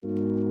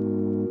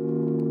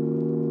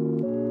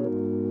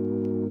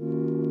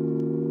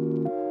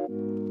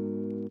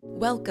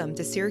Welcome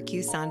to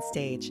Syracuse On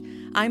Stage.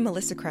 I'm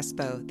Melissa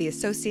Crespo, the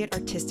Associate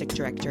Artistic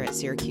Director at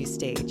Syracuse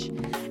Stage,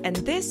 and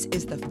this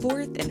is the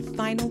fourth and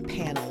final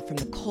panel from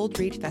the Cold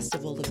Read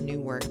Festival of New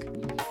Work.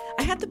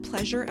 I had the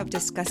pleasure of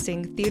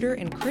discussing theater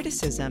and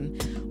criticism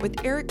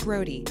with Eric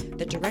Grody,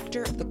 the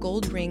director of the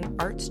Gold Ring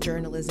Arts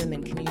Journalism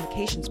and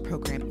Communications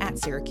program at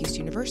Syracuse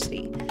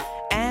University,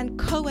 and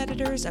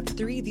co-editors of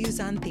Three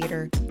Views on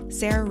Theater,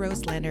 Sarah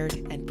Rose Leonard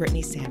and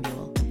Brittany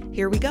Samuel.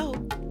 Here we go.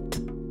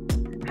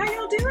 How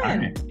y'all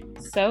doing?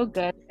 So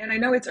good. And I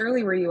know it's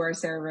early where you are,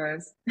 Sarah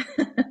Rose.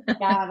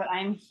 Yeah, but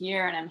I'm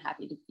here and I'm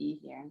happy to be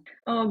here.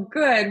 Oh,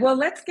 good. Well,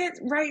 let's get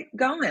right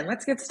going.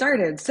 Let's get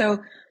started.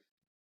 So,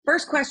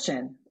 first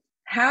question,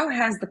 how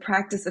has the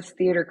practice of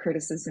theater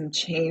criticism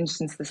changed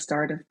since the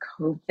start of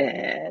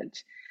COVID?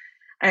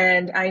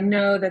 And I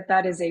know that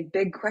that is a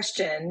big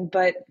question,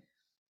 but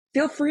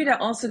feel free to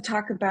also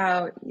talk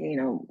about,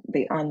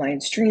 the online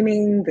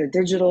streaming, the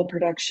digital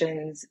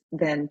productions,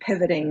 then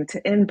pivoting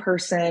to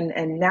in-person.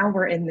 And now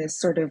we're in this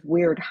sort of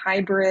weird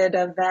hybrid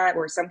of that,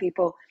 where some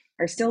people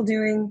are still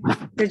doing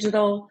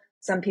digital,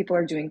 some people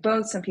are doing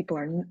both, some people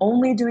are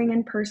only doing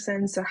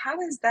in-person. So how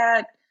has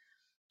that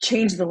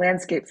changed the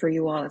landscape for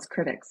you all as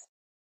critics?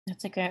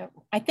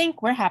 I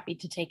think we're happy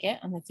to take it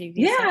on the Three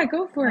Views. Yeah,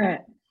 go for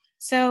it.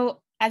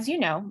 So as you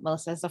know,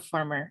 Melissa is a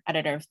former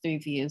editor of Three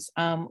Views.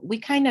 We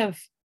kind of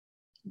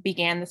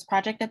began this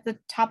project at the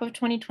top of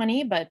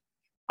 2020, but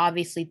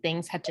obviously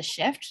things had to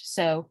shift.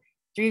 So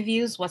Three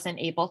Views wasn't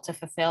able to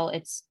fulfill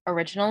its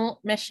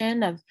original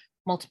mission of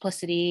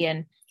multiplicity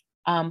and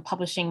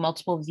publishing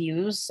multiple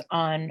views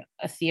on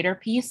a theater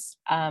piece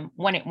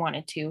when it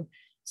wanted to.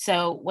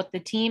 So what the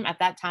team at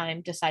that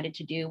time decided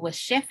to do was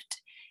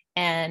shift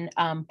and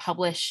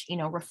publish,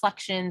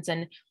 reflections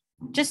and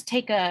just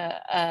take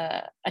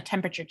a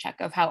temperature check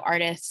of how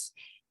artists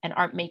and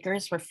art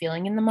makers were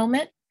feeling in the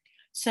moment.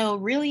 So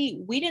really,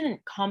 we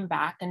didn't come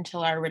back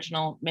until our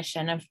original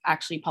mission of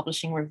actually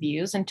publishing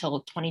reviews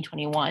until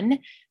 2021,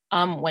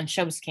 when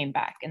shows came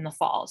back in the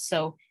fall.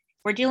 So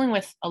we're dealing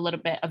with a little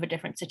bit of a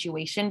different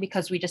situation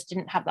because we just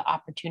didn't have the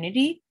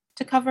opportunity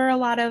to cover a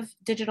lot of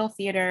digital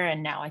theater.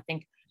 And now I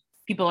think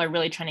people are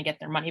really trying to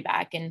get their money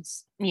back and,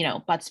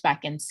 butts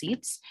back in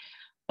seats.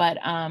 But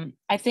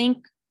I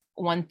think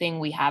one thing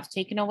we have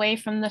taken away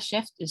from the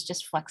shift is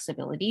just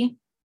flexibility,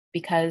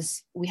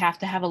 because we have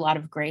to have a lot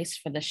of grace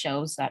for the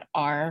shows that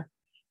are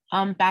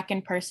back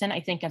in person.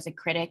 I think as a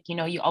critic,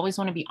 you always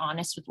want to be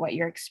honest with what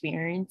you're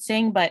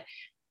experiencing, but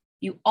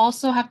you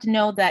also have to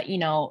know that,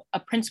 a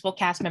principal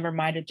cast member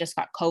might have just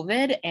got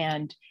COVID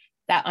and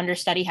that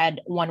understudy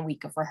had 1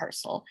 week of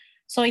rehearsal.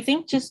 So I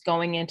think just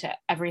going into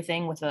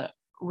everything with a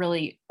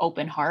really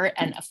open heart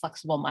and a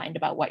flexible mind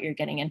about what you're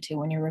getting into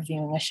when you're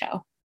reviewing a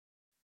show.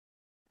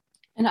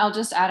 And I'll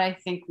just add, I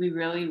think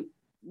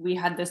we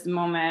had this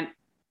moment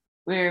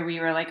where we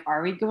were like,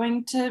 are we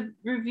going to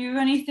review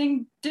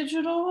anything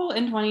digital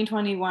in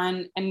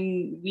 2021?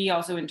 And we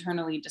also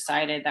internally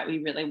decided that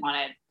we really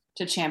wanted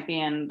to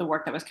champion the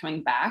work that was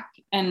coming back.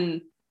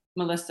 And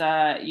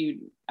Melissa,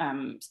 you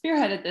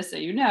spearheaded this,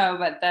 so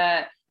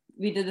but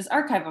we did this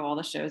archive of all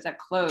the shows that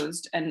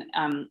closed in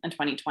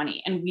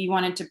 2020. And we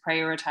wanted to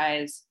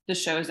prioritize the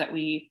shows that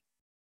we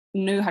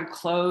knew had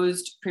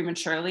closed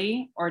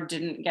prematurely or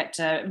didn't get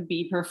to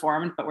be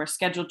performed, but were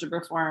scheduled to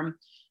perform.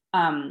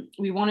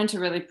 We wanted to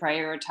really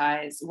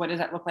prioritize what does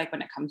that look like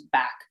when it comes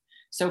back.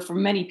 So for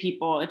many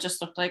people, it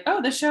just looked like,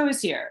 oh, the show is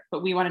here.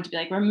 But we wanted to be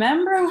like,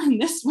 remember when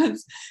this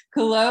was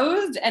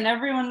closed and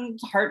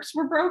everyone's hearts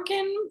were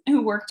broken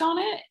who worked on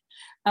it?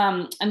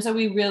 And so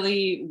we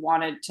really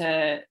wanted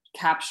to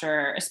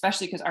capture,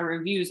 especially because our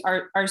reviews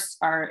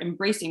are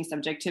embracing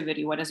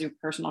subjectivity. What is your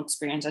personal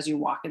experience as you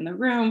walk in the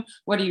room?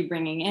 What are you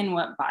bringing in?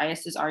 What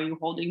biases are you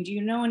holding? Do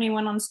you know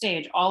anyone on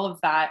stage? All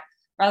of that.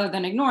 Rather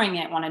than ignoring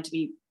it,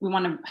 we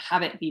want to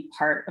have it be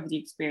part of the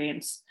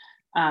experience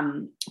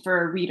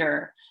for a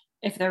reader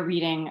if they're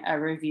reading a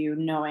review,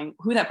 knowing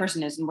who that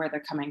person is and where they're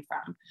coming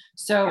from.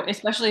 So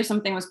especially if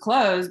something was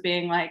closed,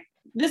 being like,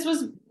 this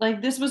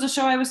was a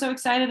show I was so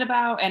excited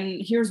about, and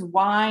here's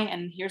why,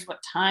 and here's what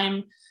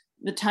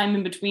the time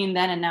in between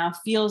then and now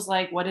feels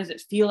like. What does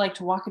it feel like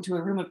to walk into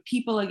a room of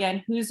people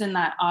again? Who's in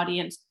that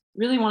audience?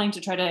 Really wanting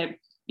to try to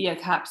be a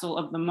capsule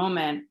of the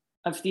moment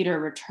of theater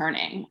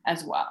returning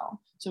as well.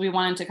 So we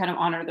wanted to kind of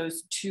honor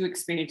those two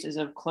experiences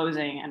of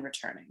closing and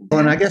returning.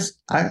 Well, and I guess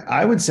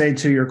I would say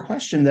to your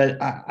question that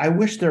I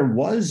wish there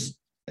was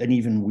an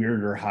even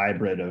weirder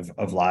hybrid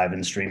of live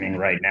and streaming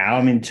right now.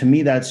 I mean, to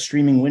me, that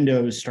streaming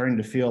window is starting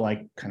to feel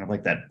like kind of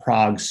like that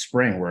Prague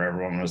spring where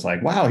everyone was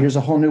like, wow, here's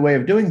a whole new way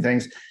of doing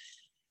things.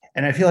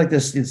 And I feel like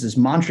it's this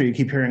mantra you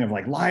keep hearing of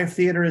like, live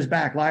theater is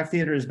back, live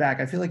theater is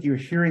back. I feel like you're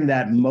hearing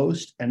that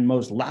most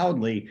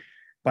loudly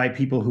by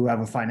people who have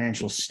a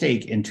financial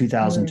stake in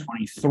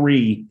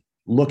 2023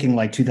 looking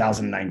like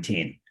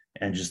 2019,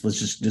 and let's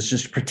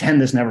just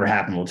pretend this never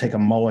happened. We'll take a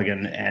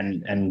mulligan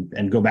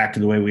and go back to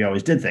the way we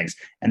always did things,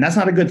 and that's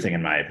not a good thing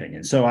in my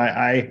opinion. So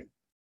I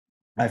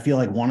feel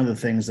like one of the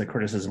things that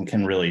criticism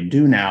can really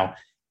do now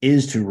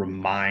is to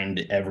remind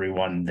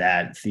everyone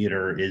that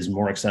theater is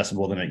more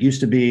accessible than it used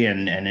to be,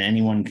 and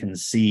anyone can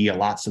see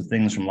lots of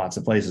things from lots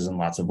of places in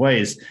lots of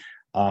ways,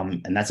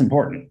 and that's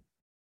important.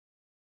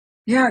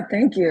 Yeah,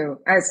 thank you.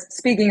 As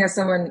speaking as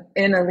someone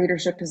in a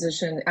leadership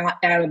position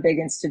at a big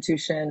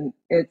institution,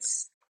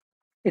 it's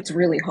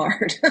really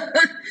hard.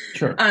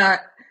 Sure.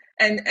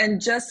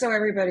 And just so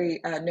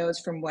everybody knows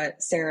from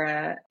what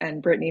Sarah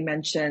and Brittany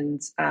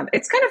mentioned,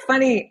 it's kind of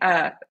funny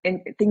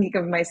in thinking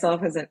of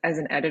myself as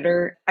an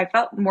editor. I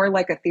felt more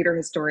like a theater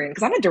historian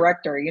because I'm a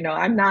director. You know,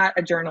 I'm not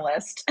a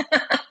journalist,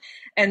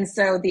 and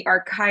so the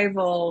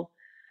archival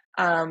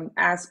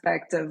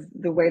aspect of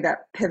the way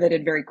that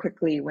pivoted very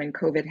quickly when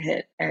COVID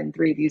hit and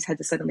Three Views had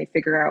to suddenly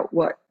figure out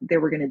what they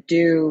were going to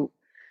do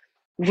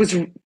was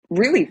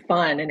really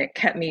fun, and it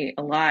kept me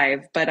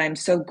alive. But I'm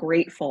so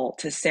grateful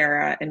to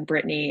Sarah and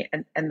Brittany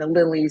and the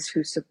Lilies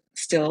who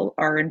still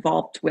are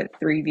involved with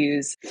Three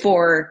Views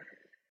for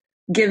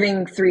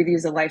giving Three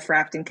Views a life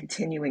raft and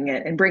continuing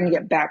it and bringing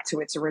it back to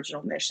its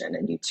original mission.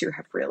 And you two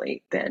have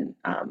really been,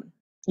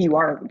 you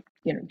are,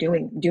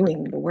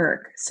 doing the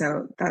work.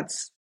 So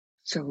that's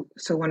so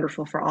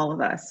wonderful for all of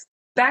us.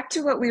 Back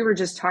to what we were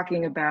just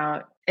talking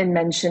about and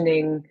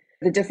mentioning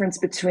the difference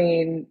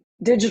between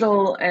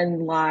digital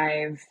and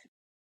live.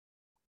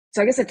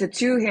 So I guess it's a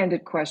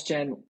two-handed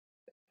question.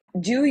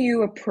 Do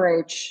you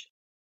approach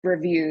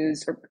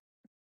reviews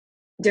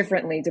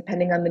differently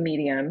depending on the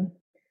medium?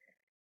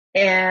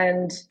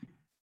 And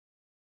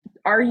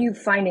are you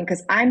finding,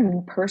 because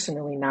I'm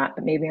personally not,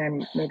 but maybe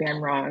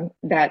I'm wrong,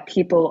 that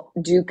people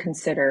do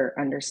consider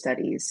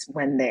understudies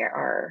when they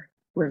are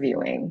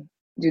reviewing?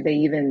 Do they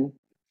even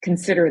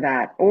consider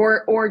that?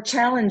 Or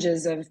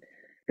challenges of,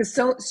 because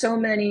so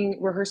many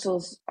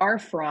rehearsals are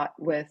fraught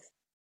with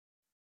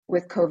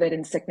COVID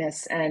and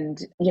sickness and,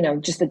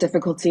 just the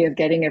difficulty of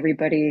getting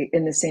everybody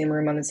in the same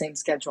room on the same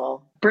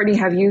schedule. Brittany,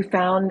 have you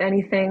found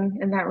anything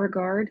in that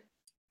regard?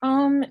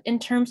 In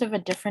terms of a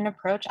different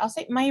approach, I'll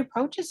say my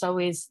approach is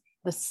always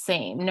the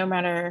same, no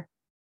matter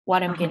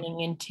what I'm getting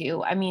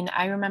into. I mean,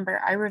 I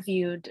remember I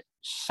reviewed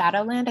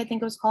Shadowland, I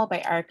think it was called,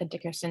 by Erica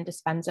Dickerson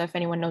Dispenza. If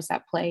anyone knows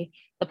that play,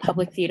 the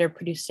Public Theater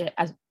produced it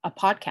as a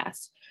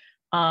podcast,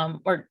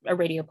 or a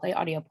radio play,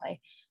 audio play.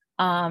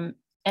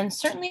 And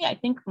certainly I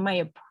think my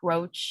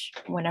approach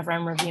whenever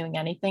I'm reviewing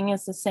anything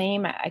is the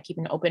same. I keep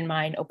an open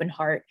mind, open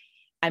heart.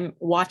 I'm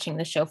watching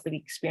the show for the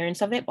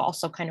experience of it, but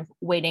also kind of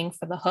waiting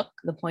for the hook,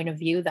 the point of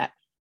view that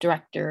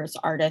directors,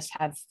 artists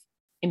have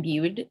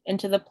imbued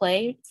into the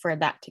play for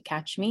that to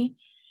catch me.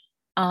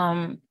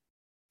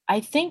 I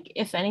think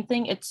if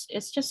anything, it's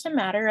just a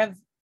matter of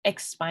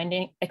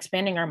expanding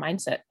our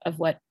mindset of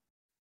what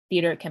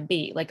theater can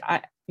be. Like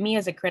me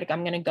as a critic,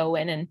 I'm going to go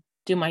in and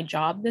do my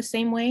job the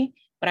same way,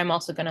 but I'm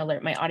also going to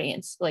alert my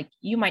audience. Like,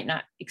 you might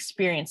not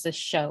experience this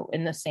show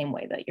in the same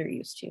way that you're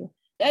used to.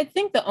 I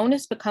think the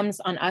onus becomes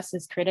on us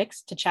as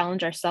critics to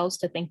challenge ourselves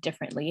to think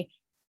differently,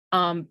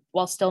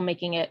 while still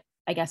making it,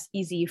 I guess,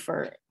 easy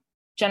for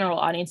general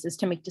audiences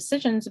to make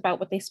decisions about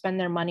what they spend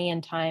their money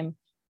and time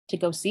to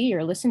go see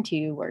or listen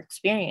to or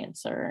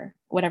experience, or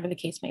whatever the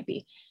case may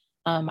be.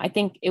 I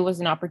think it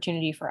was an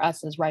opportunity for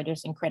us as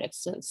writers and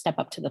critics to step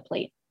up to the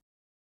plate.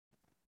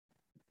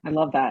 I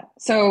love that.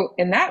 So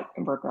in that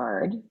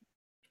regard,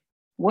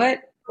 what,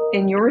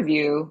 in your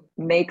view,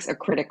 makes a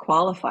critic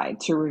qualified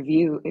to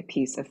review a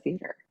piece of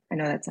theater? I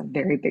know that's a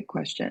very big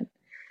question,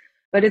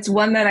 but it's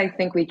one that I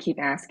think we keep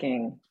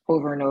asking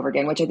over and over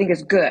again, which I think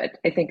is good.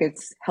 I think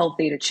it's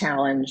healthy to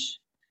challenge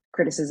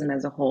criticism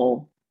as a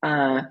whole.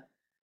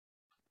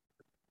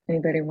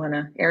 Anybody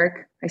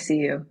Eric, I see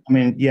you. I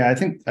mean, yeah, I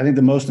think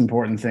the most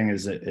important thing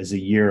is a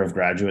year of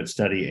graduate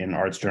study in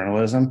arts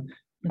journalism.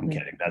 I'm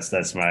kidding.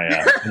 That's my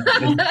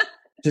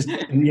just,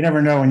 you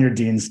never know when your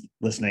dean's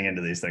listening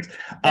into these things.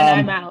 And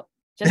I'm out.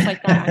 Just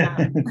like that,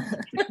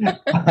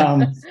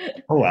 I'm out.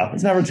 Oh, wow.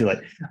 It's never too late.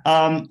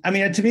 I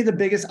mean, to me, the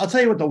biggest, I'll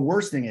tell you what the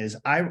worst thing is.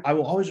 I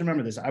will always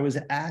remember this. I was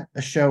at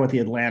a show at the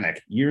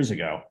Atlantic years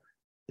ago.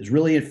 It was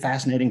really a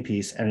fascinating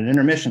piece. And at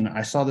intermission,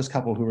 I saw this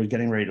couple who were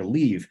getting ready to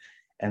leave.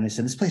 And they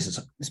said, this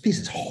piece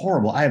is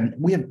horrible. I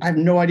have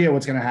no idea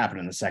what's going to happen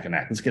in the second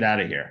act. Let's get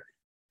out of here.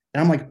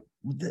 And I'm like,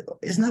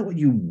 isn't that what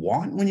you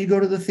want when you go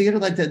to the theater?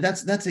 Like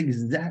that's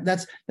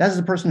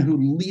the person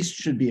who least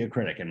should be a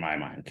critic in my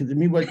mind. Because to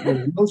me, what's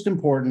most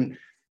important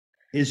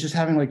is just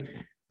having like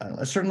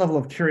a certain level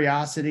of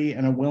curiosity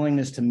and a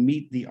willingness to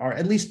meet the art,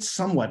 at least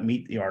somewhat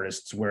meet the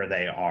artists where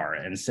they are,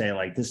 and say,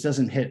 like, this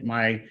doesn't hit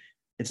my.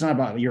 It's not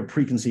about your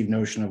preconceived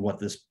notion of what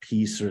this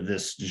piece or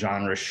this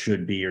genre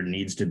should be or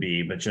needs to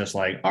be, but just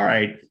like, all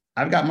right,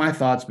 I've got my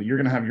thoughts, but you're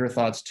going to have your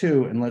thoughts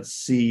too, and let's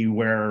see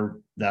where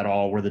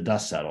the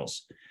dust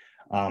settles.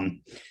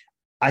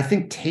 I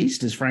think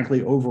taste is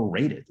frankly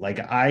overrated.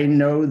 Like, I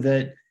know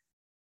that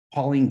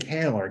Pauline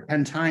Kael or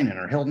Ken Tynan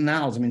or Hilton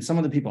Als, I mean, some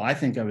of the people I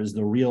think of as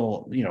the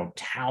real,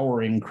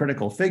 towering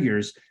critical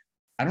figures,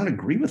 I don't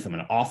agree with them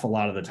an awful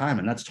lot of the time.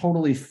 And that's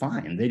totally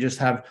fine.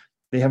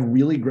 They have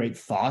really great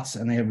thoughts,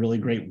 and they have really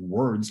great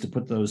words to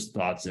put those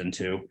thoughts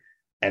into.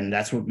 And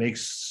that's what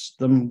makes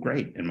them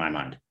great in my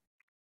mind.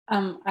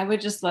 I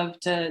would just love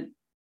to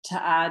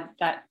add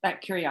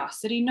that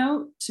curiosity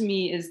note to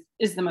me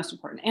is the most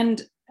important.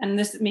 And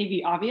this may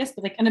be obvious,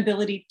 but like an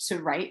ability to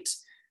write,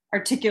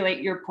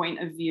 articulate your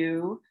point of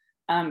view,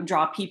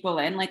 draw people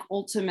in. Like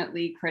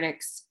ultimately,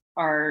 critics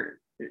are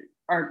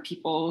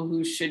people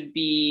who should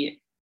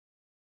be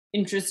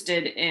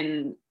interested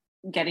in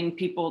getting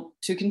people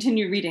to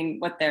continue reading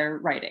what they're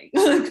writing.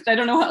 I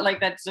don't know how, like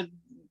that's a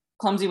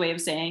clumsy way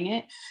of saying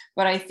it,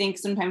 but I think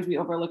sometimes we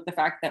overlook the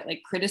fact that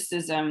like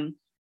criticism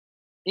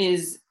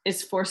is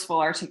forceful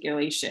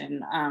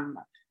articulation.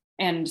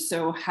 And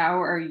so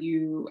how are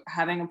you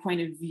having a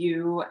point of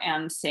view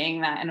and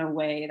saying that in a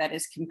way that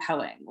is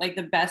compelling? Like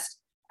the best,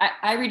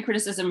 I read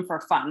criticism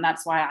for fun.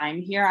 That's why I'm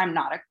here. I'm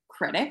not a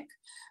critic,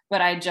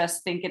 but I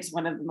just think it's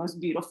one of the most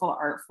beautiful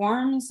art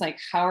forms. Like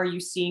how are you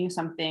seeing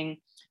something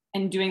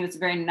and doing this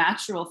very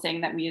natural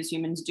thing that we as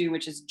humans do,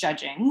 which is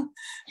judging,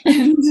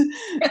 and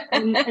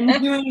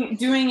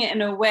doing it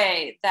in a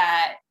way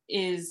that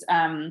is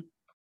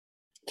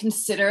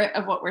considerate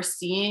of what we're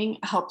seeing,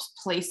 helps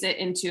place it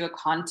into a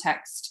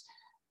context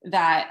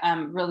that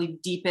really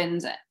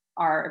deepens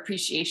our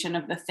appreciation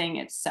of the thing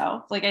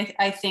itself. Like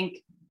I think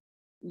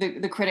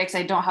the critics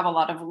I don't have a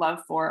lot of love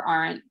for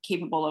aren't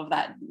capable of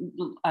that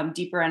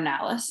deeper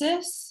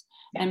analysis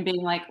and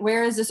being like,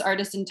 where is this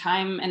artist in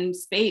time and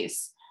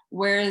space?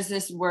 Where is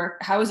this work?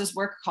 How is this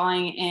work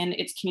calling in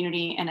its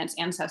community and its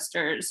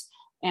ancestors?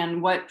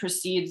 And what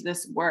precedes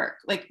this work?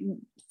 Like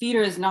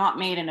theater is not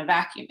made in a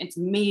vacuum. It's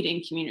made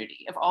in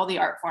community. Of all the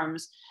art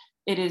forms,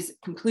 it is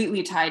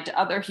completely tied to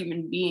other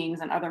human beings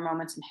and other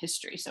moments in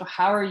history. So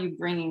how are you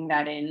bringing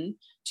that in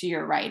to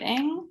your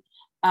writing?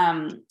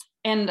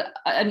 And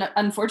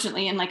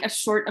unfortunately, in like a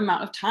short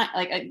amount of time,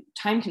 like a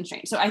time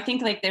constraint. So I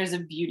think like there's a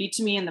beauty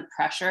to me in the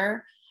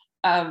pressure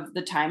of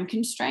the time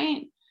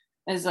constraint.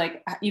 Is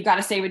like you got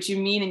to say what you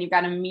mean and you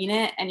got to mean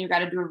it and you got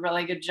to do a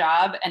really good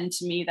job. And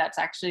to me, that's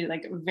actually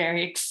like a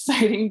very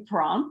exciting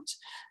prompt.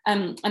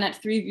 And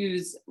at Three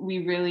Views,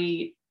 we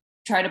really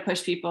try to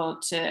push people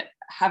to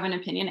have an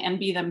opinion and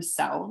be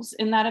themselves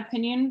in that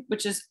opinion,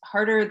 which is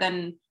harder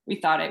than we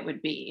thought it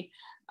would be.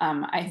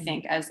 I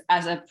think as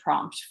a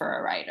prompt for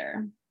a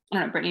writer. I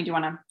don't know, Brittany, do you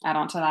want to add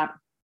on to that?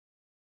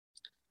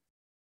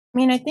 I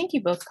mean, I think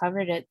you both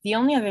covered it. The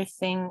only other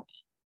thing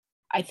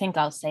I think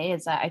I'll say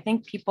is that I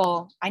think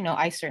people, I know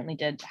I certainly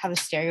did, have a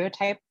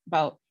stereotype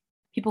about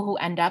people who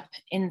end up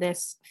in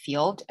this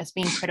field as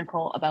being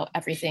critical about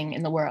everything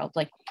in the world.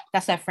 Like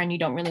that's that friend you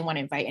don't really want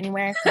to invite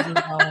anywhere because you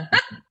know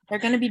they're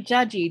going to be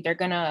judgy. They're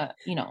going to,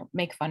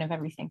 make fun of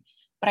everything.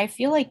 But I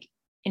feel like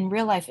in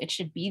real life, it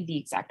should be the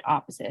exact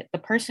opposite. The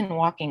person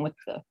walking with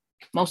the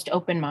most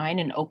open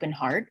mind and open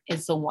heart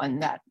is the one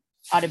that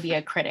ought to be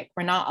a critic.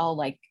 We're not all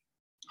like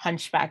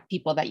hunchback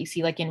people that you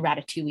see like in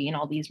Ratatouille and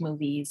all these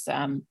movies,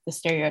 the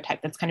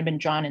stereotype that's kind of been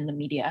drawn in the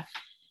media.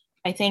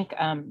 I think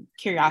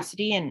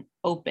curiosity and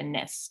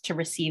openness to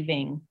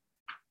receiving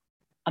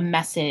a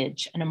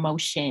message, an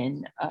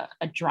emotion,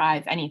 a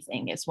drive,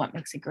 anything is what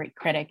makes a great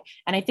critic.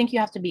 And I think you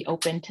have to be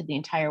open to the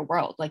entire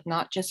world, like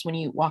not just when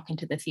you walk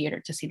into the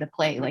theater to see the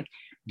play, like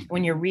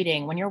when you're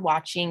reading, when you're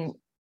watching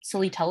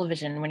silly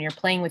television, when you're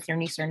playing with your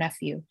niece or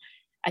nephew.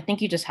 I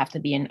think you just have to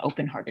be an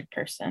open-hearted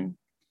person.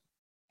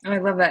 I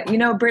love that.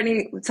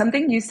 Brittany,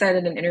 something you said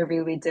in an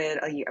interview we did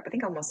I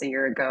think almost a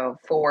year ago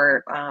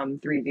for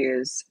Three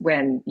Views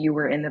when you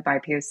were in the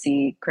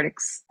BIPOC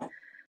Critics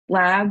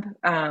Lab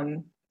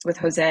with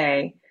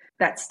Jose,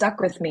 that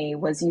stuck with me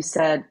was you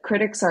said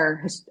critics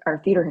are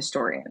theater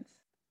historians.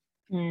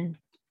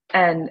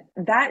 And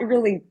that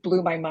really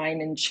blew my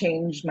mind and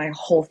changed my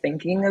whole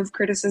thinking of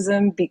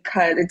criticism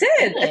because it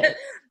did.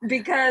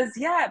 because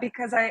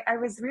I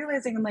was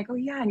realizing I'm like, oh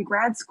yeah, in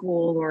grad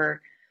school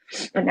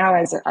and now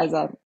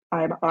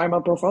I'm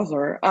a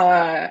professor.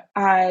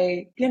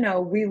 The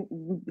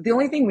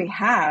only thing we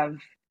have,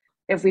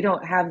 if we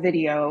don't have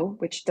video,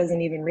 which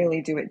doesn't even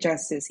really do it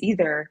justice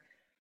either,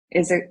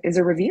 is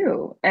a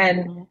review.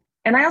 And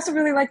I also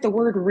really like the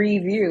word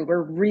review.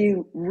 We're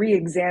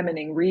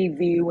re-examining,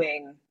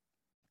 reviewing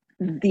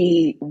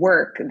the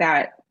work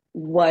that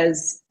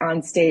was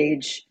on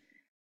stage,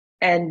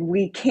 and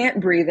we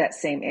can't breathe that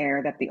same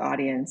air that the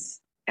audience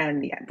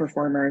and the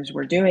performers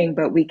were doing,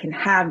 but we can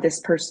have this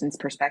person's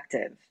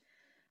perspective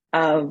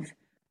of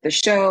the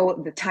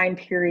show, the time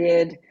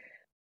period,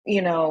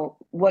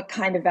 what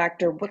kind of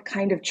actor, what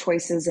kind of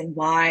choices and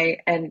why.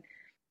 And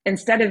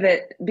instead of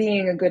it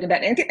being a good and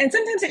bad, and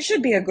sometimes it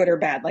should be a good or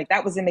bad, like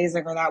that was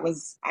amazing or that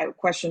was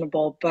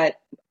questionable, but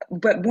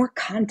more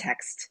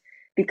context,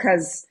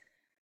 because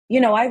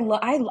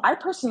I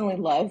personally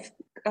love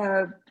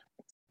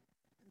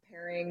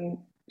comparing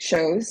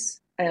shows,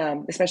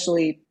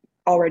 especially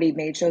already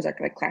made shows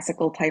like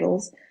classical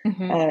titles,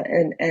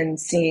 and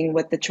seeing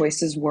what the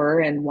choices were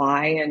and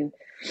why. And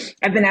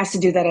I've been asked to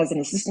do that as an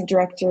assistant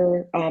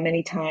director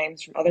many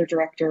times from other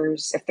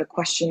directors if they're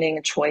questioning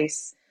a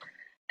choice.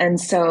 And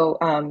so,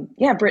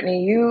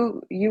 Brittany,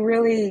 you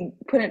really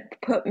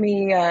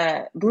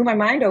blew my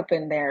mind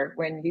open there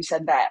when you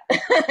said that,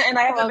 and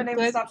I haven't been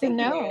able to stop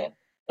thinking it.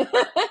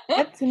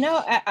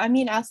 I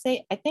mean, I'll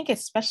say, I think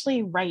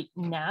especially right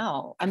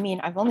now, I mean,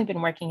 I've only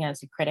been working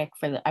as a critic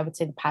for I would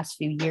say the past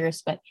few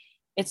years, but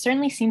it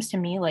certainly seems to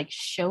me like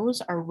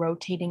shows are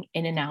rotating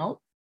in and out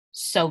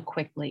so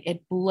quickly.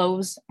 It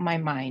blows my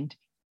mind,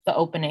 the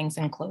openings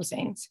and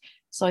closings.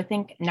 So I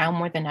think now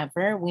more than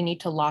ever, we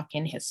need to lock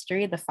in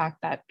history, the fact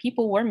that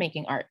people were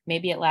making art.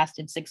 Maybe it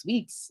lasted 6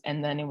 weeks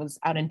and then it was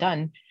out and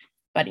done.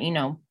 But,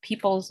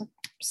 people's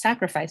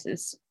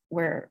sacrifices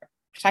were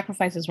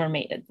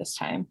made at this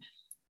time.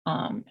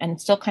 And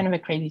it's still kind of a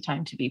crazy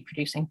time to be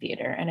producing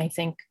theater. And I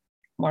think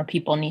more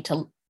people need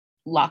to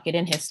lock it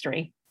in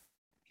history.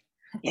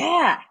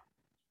 Yeah.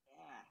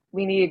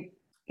 We need,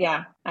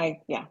 I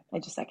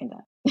just second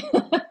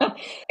that.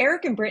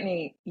 Eric and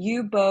Brittany,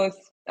 you both,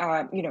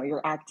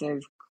 you're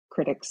active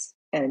critics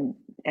and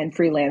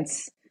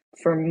freelance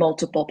for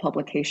multiple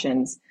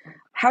publications.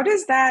 How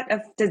does that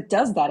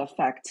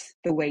affect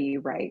the way you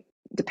write,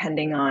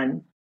 depending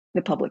on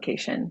the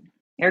publication?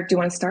 Eric, do you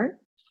want to start?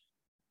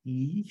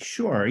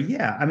 Sure.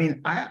 Yeah. I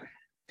mean,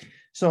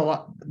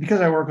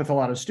 because I work with a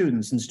lot of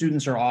students, and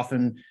students are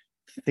often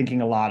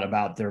thinking a lot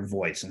about their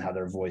voice and how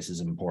their voice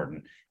is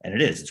important. And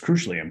it's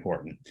crucially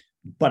important.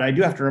 But I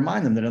do have to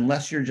remind them that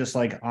unless you're just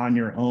like on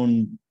your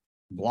own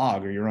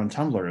blog or your own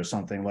Tumblr or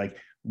something, like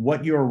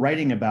what you're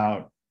writing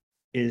about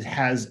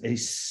has a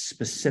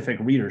specific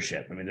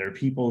readership. I mean, there are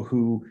people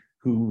who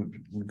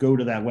go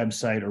to that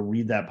website or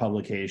read that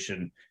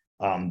publication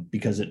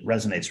because it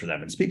resonates for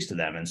them and speaks to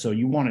them. And so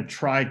you want to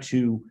try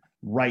to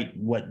write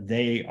what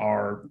they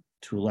are,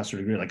 to a lesser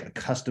degree, like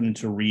accustomed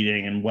to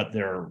reading and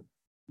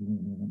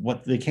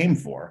what they came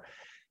for.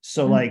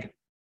 So like,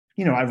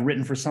 I've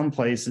written for some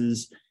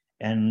places,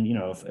 and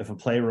if a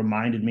play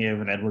reminded me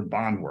of an Edward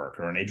Bond work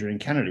or an Adrian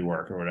Kennedy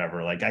work or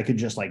whatever, like I could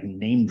just like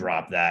name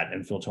drop that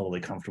and feel totally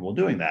comfortable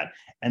doing that.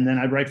 And then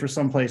I'd write for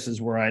some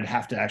places where I'd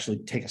have to actually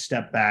take a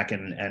step back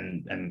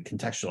and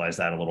contextualize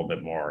that a little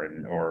bit more,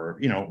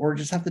 or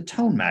just have the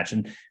tone match.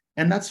 And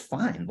that's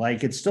fine.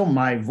 Like it's still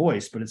my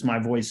voice, but it's my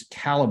voice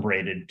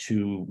calibrated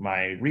to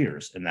my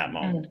readers in that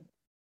moment.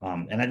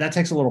 And that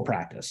takes a little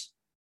practice.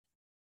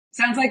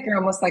 Sounds like you're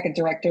almost like a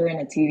director in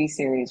a TV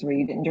series where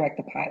you didn't direct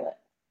the pilot.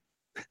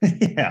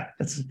 Yeah,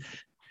 that's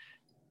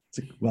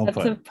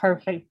a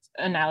perfect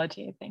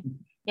analogy, I think.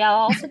 Yeah,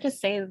 I'll also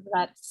just say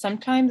that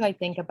sometimes I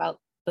think about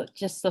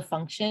just the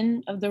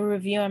function of the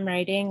review I'm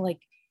writing. Like,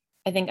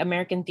 I think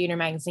American Theater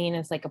Magazine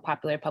is like a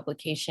popular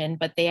publication,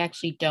 but they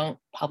actually don't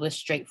publish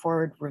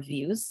straightforward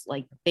reviews.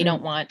 Like, they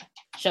don't want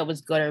show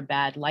was good or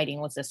bad,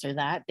 lighting was this or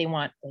that. They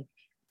want like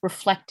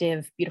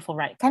reflective, beautiful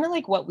writing, kind of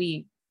like what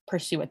we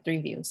pursue at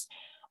 3 Views.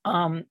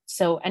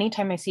 So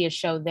anytime I see a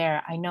show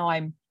there, I know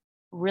I'm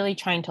really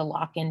trying to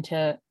lock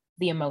into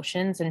the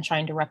emotions and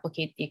trying to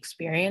replicate the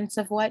experience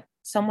of what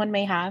someone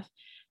may have.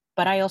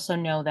 But I also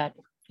know that,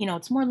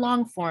 it's more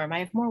long form. I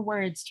have more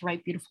words to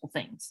write beautiful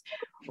things.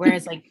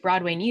 Whereas like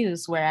Broadway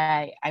News,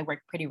 where I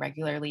work pretty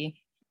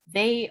regularly,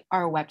 they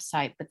are a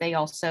website, but they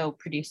also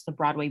produce the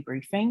Broadway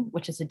Briefing,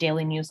 which is a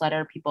daily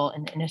newsletter people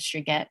in the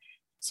industry get.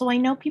 So I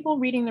know people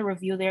reading the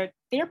review there,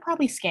 they're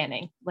probably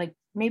scanning, like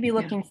maybe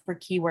looking for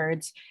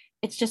keywords.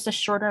 It's just a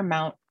shorter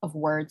amount of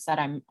words that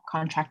I'm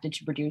contracted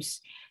to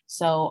produce.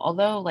 So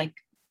although like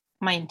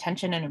my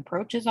intention and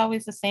approach is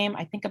always the same,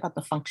 I think about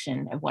the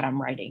function of what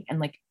I'm writing and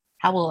like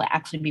how will it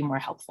actually be more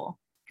helpful?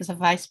 Because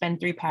if I spend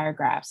 3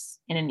 paragraphs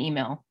in an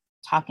email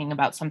talking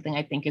about something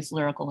I think is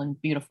lyrical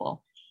and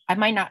beautiful, I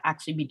might not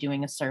actually be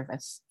doing a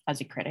service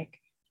as a critic.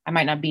 I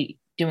might not be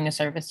doing a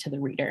service to the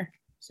reader.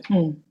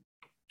 So.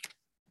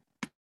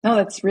 No,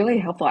 that's really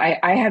helpful. I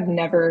have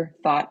never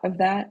thought of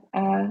that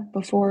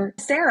before.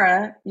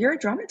 Sarah, you're a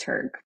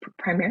dramaturg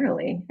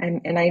primarily,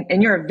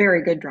 and you're a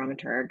very good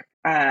dramaturg.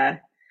 And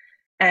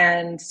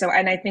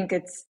I think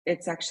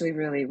it's actually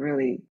really,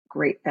 really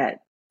great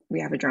that we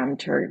have a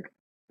dramaturg,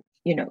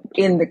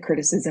 in the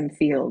criticism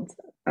field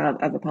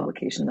of a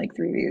publication like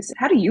 3 Views.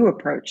 How do you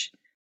approach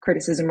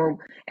criticism,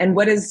 and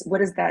what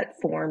does that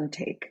form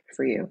take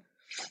for you?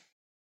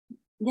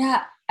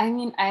 Yeah, I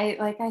mean,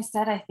 like I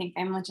said, I think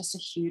I'm just a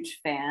huge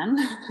fan.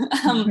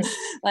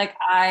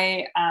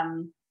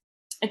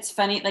 It's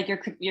funny, like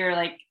your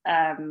like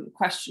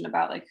question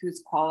about like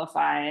who's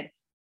qualified.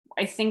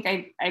 I think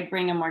I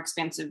bring a more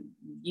expansive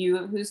view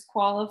of who's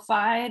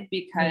qualified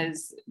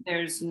because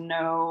there's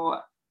no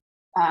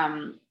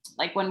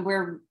like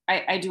when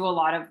I do a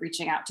lot of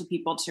reaching out to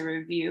people to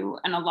review,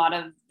 and a lot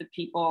of the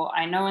people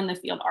I know in the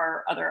field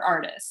are other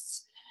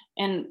artists.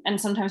 And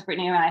sometimes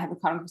Brittany and I have a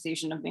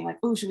conversation of being like,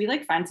 oh, should we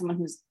like find someone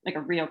who's like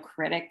a real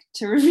critic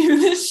to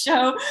review this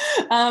show?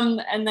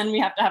 And then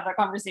we have to have that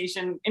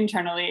conversation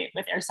internally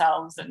with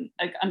ourselves and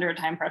like under a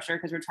time pressure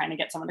because we're trying to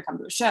get someone to come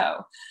to a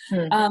show.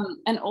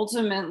 And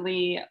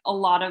ultimately, a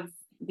lot of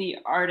the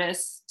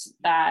artists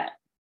that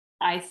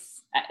I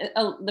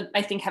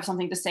think have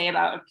something to say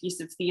about a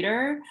piece of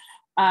theater,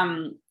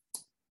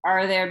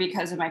 are there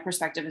because of my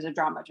perspective as a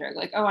dramaturg.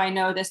 Like, oh, I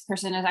know this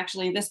person is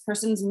actually this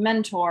person's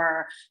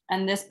mentor,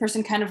 and this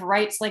person kind of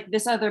writes like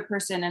this other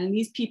person, and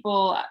these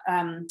people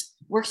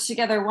worked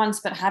together once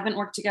but haven't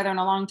worked together in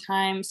a long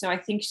time. So I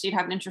think she'd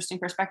have an interesting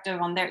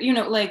perspective on their,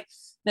 like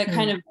that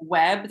kind of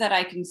web that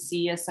I can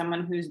see as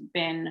someone who's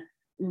been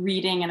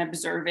reading and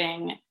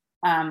observing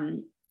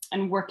and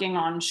working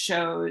on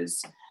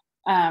shows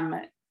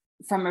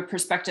from a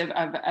perspective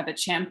of a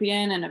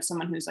champion and of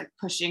someone who's like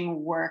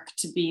pushing work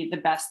to be the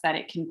best that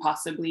it can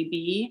possibly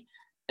be.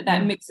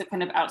 That mix of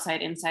kind of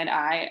outside inside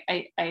eye,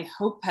 I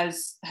hope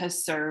has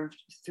served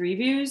Three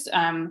Views,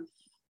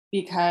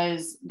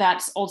 because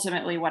that's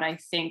ultimately what I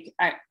think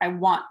I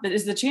want. That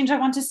is the change I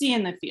want to see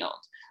in the field.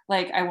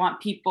 Like, I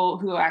want people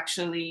who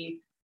actually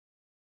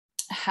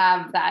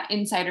have that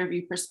insider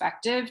view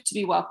perspective to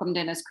be welcomed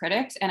in as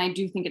critics. And I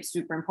do think it's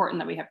super important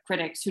that we have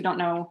critics who don't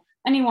know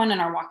anyone and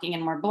are walking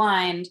in more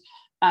blind,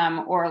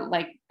 or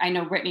like, I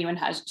know Brittany, when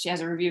she has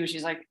a review,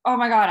 she's like, oh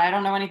my God, I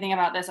don't know anything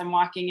about this, I'm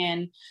walking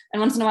in,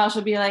 and once in a while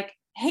she'll be like,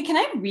 hey, can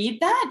I read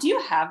that? Do you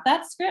have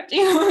that script?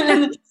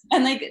 and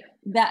like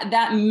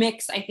that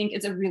mix, I think,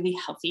 is a really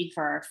healthy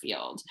for our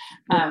field.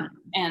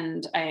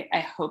 And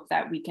I hope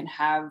that we can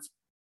have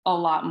a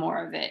lot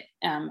more of it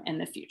in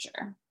the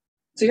future.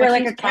 So you're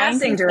like a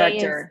casting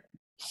director.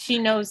 She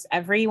knows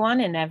everyone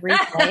in every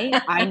play.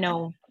 I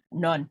know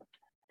none.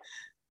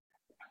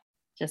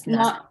 Just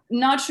not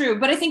true.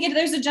 But I think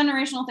there's a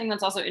generational thing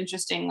that's also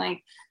interesting.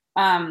 Like,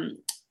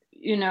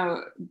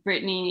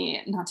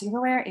 Brittany, not to give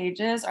away our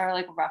ages, are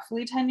like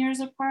roughly 10 years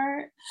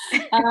apart.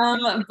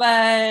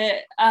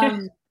 But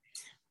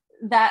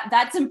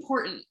that's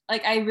important.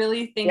 Like, I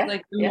really think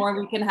the more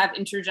we can have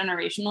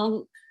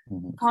intergenerational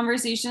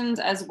conversations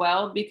as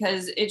well,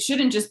 because it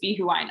shouldn't just be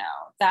who I know.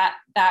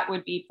 That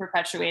would be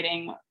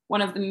perpetuating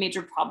one of the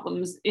major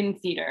problems in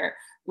theater,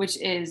 which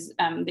is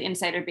the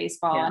insider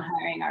baseball and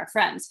hiring our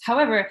friends.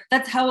 However,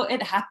 that's how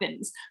it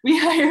happens. We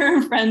hire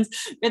our friends.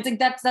 It's like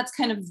that's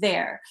kind of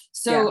there.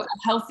 So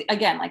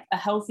a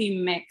healthy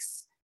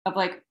mix of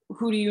like,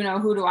 who do you know?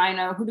 Who do I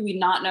know? Who do we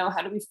not know?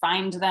 How do we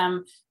find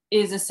them?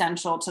 Is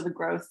essential to the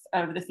growth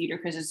of the theater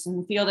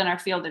criticism field and our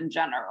field in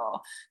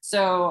general.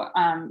 So,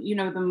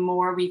 the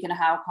more we can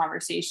have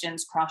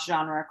conversations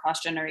cross-genre,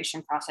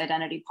 cross-generation,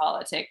 cross-identity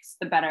politics,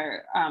 the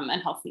better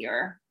and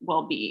healthier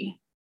we'll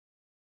be.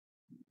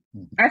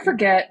 I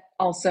forget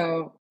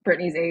also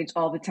Brittany's age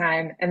all the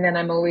time. And then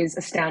I'm always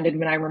astounded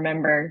when I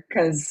remember,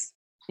 because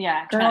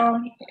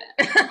girl,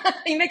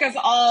 you make us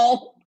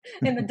all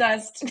in the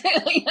dust.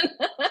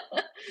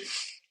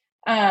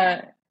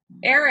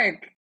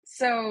 Eric,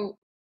 so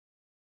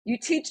you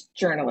teach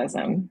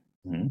journalism.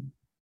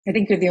 I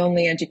think you're the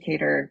only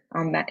educator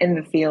on that in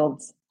the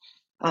field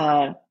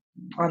on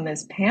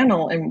this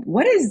panel. And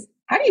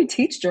how do you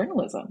teach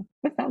journalism?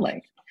 What's that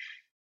like?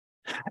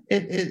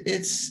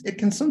 It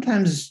can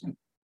sometimes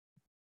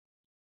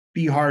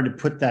be hard to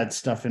put that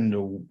stuff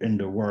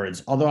into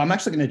words. Although I'm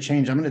actually going to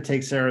change. I'm going to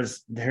take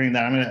Sarah's hearing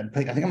that.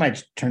 I think I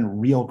might turn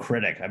real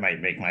critic. I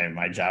might make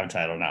my job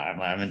title now.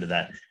 I'm into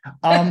that.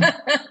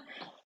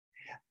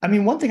 I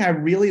mean, one thing I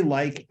really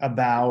like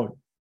about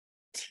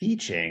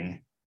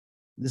teaching,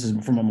 this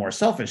is from a more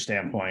selfish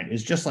standpoint,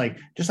 is just like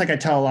I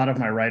tell a lot of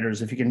my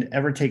writers, if you can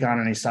ever take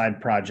on any side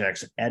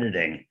projects,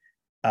 editing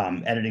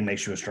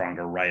makes you a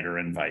stronger writer,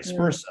 and vice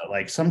versa.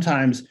 Like,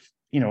 sometimes,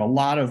 a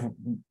lot of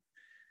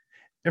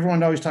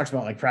everyone always talks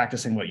about like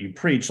practicing what you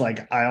preach.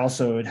 Like,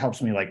 it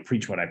helps me like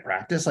preach what I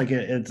practice. Like,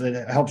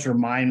 it helps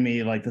remind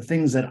me like the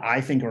things that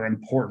I think are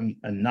important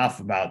enough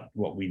about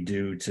what we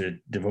do to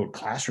devote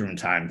classroom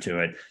time to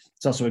it.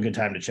 It's also a good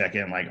time to check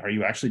in. Like, are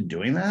you actually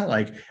doing that?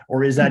 Like,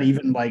 or is that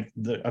even like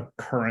a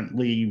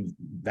currently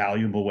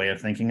valuable way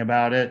of thinking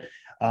about it?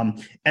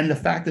 And the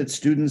fact that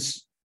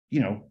students,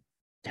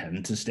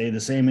 tend to stay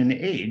the same in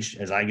age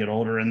as I get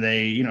older, and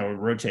they,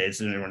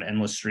 rotates into an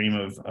endless stream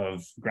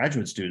of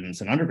graduate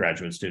students and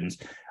undergraduate students.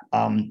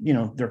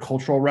 Their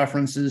cultural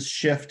references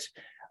shift,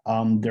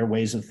 their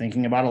ways of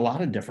thinking about a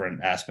lot of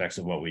different aspects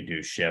of what we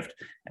do shift,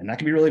 and that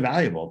can be really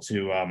valuable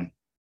to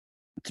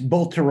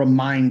both to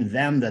remind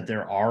them that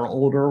there are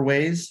older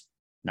ways,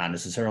 not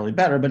necessarily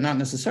better, but not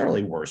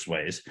necessarily worse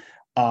ways,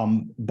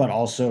 but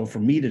also for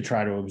me to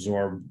try to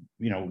absorb,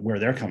 where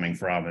they're coming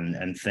from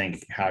and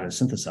think how to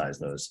synthesize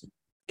those.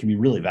 Can be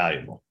really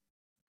valuable.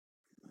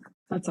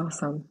 That's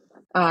awesome.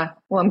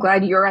 Well, I'm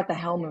glad you're at the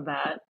helm of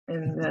that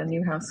in the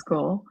Newhouse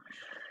School.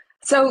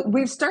 So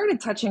we've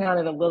started touching on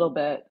it a little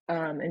bit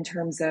in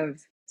terms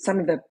of some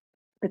of the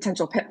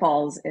potential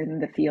pitfalls in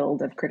the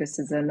field of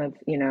criticism of,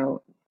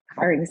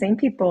 hiring the same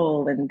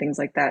people and things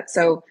like that.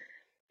 So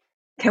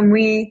can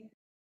we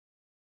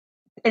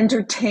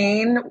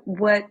entertain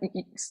what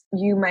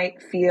you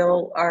might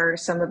feel are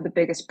some of the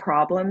biggest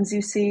problems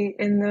you see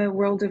in the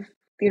world of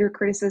theater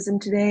criticism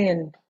today,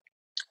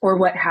 or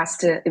what has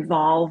to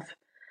evolve,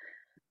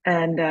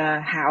 and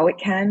how it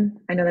can?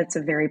 I know that's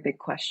a very big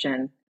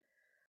question,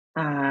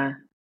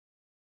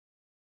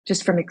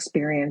 just from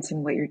experience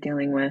and what you're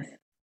dealing with.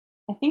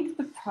 I think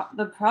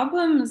the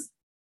problems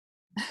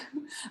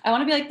I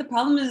want to be like, the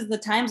problem is the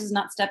Times is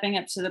not stepping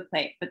up to the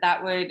plate, but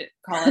that would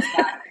call us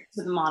back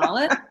to the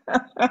monolith.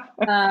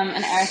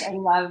 And Eric, I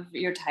love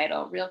your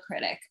title, Real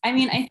Critic. I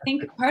mean, I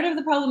think part of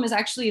the problem is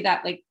actually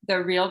that like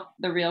the real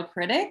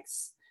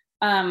critics,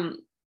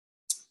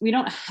 we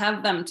don't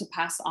have them to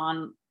pass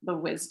on the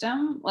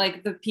wisdom.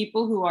 Like the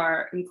people who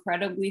are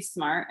incredibly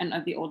smart and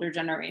of the older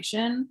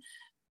generation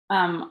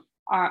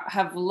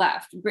have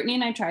left. Brittany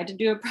and I tried to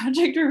do a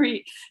project where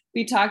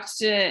we talked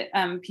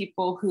to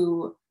people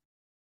who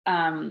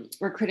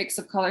were critics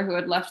of color who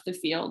had left the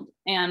field,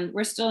 and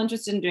we're still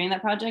interested in doing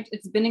that project.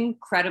 It's been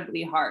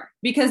incredibly hard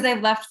because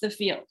they've left the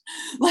field.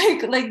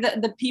 Like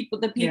the people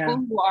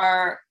who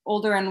are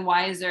older and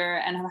wiser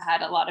and have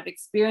had a lot of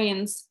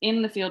experience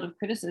in the field of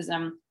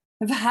criticism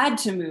have had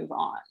to move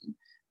on.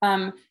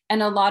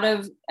 And a lot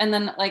of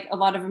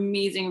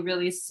amazing,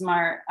 really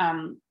smart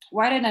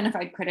white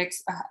identified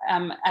critics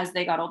as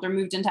they got older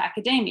moved into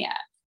academia.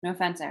 No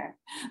offense, Eric.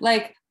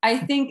 Like I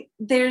think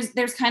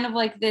there's kind of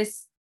like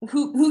this.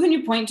 Who can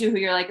you point to who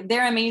you're like,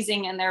 they're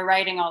amazing and they're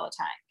writing all the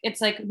time? It's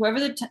like whoever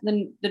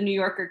the New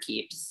Yorker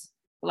keeps,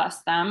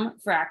 bless them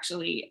for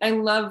actually, I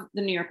love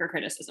the New Yorker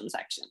criticism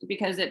section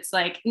because it's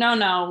like,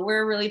 no,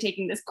 we're really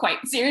taking this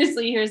quite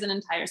seriously. Here's an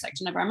entire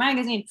section of our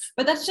magazine.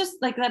 But that's just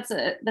like, that's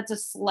a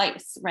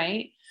slice,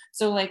 right?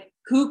 So like,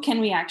 who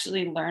can we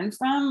actually learn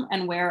from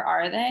and where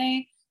are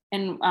they?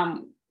 And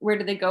where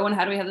do they go and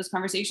how do we have those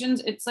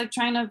conversations? It's like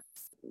trying to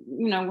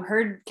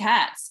herd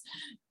cats.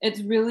 It's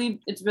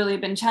really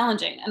been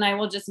challenging. And I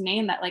will just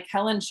name that, like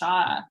Helen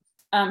Shaw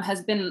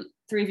has been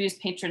 3View's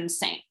patron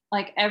saint.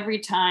 Like every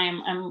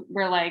time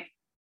we're like,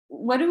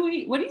 what do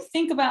you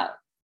think about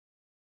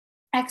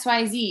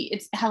XYZ?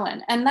 It's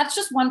Helen. And that's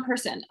just one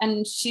person.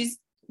 And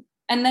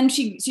then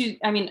she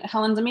I mean,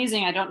 Helen's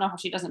amazing. I don't know how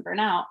she doesn't burn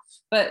out,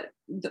 but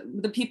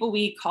the people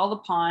we call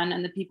upon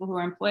and the people who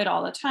are employed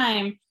all the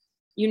time,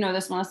 you know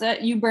this, Melissa,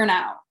 you burn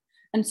out.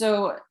 And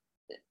so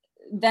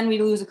then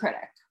we lose a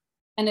critic,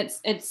 and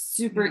it's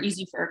super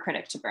easy for a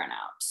critic to burn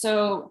out.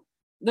 So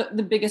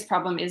the biggest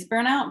problem is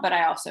burnout, but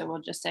I also will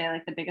just say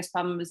like the biggest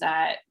problem is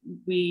that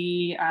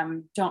we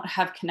don't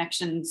have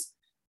connections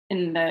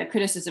in the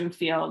criticism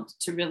field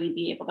to really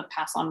be able to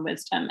pass on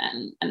wisdom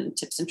and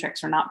tips and tricks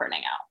for not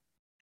burning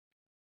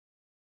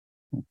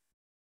out.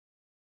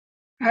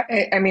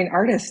 I mean,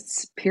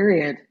 artists,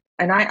 period.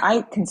 And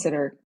I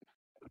consider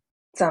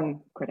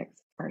some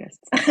critics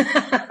artists.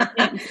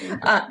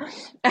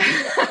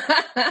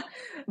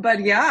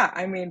 But yeah,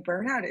 I mean,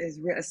 burnout is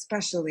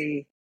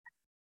especially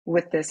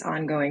with this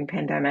ongoing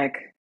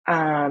pandemic.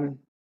 And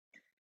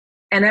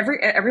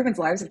everyone's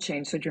lives have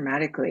changed so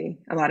dramatically.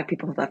 A lot of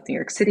people have left New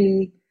York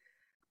City.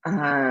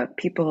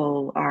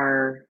 People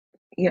are,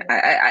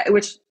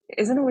 which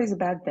isn't always a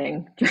bad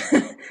thing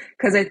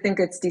because I think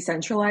it's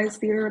decentralized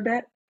theater a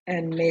bit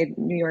and made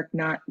New York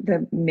not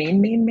the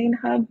main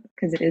hub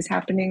because it is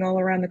happening all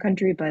around the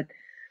country. But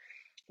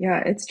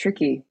yeah, it's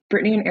tricky.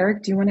 Brittany and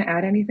Eric, do you want to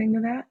add anything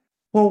to that?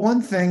 Well,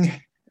 one thing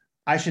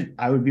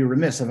I would be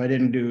remiss if I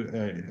didn't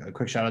do a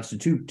quick shout outs to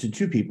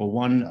two people.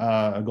 One,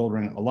 a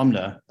Goldring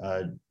alumna,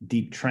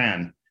 Deep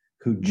Tran,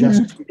 who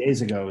just 2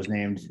 days ago was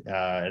named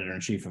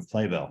editor-in-chief of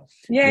Playbill.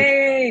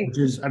 Yay! Which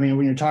is, I mean,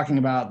 when you're talking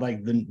about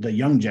like the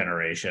young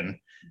generation,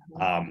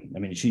 I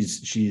mean,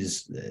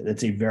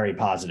 that's a very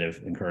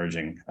positive,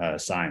 encouraging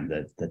sign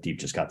that Deep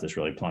just got this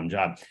really plum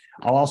job.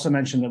 I'll also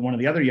mention that one of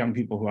the other young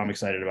people who I'm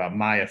excited about,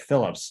 Maya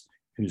Phillips,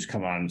 who's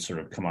come on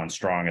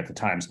strong at the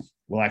Times,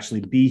 will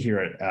actually be here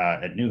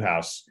at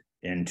Newhouse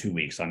in 2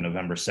 weeks on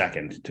November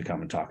 2nd to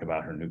come and talk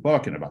about her new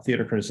book and about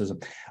theater criticism.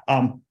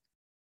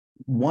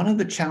 One of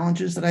the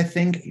challenges that I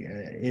think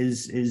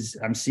is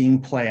I'm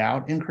seeing play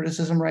out in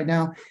criticism right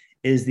now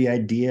is the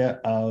idea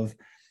of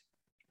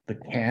the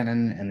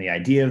canon and the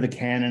idea of the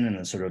canon and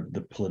the sort of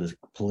the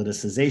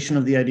politicization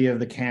of the idea of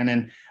the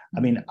canon.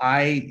 I mean,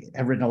 I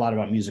have written a lot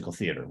about musical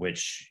theater,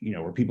 which,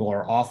 where people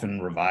are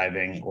often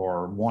reviving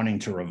or wanting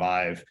to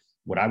revive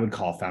what I would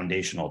call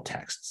foundational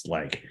texts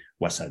like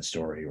West Side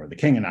Story or The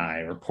King and I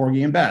or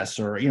Porgy and Bess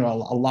or, a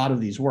lot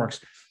of these works.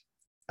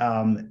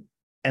 And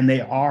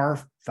they are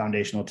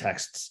foundational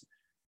texts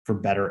for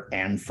better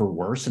and for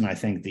worse. And I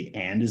think the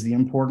 "and" is the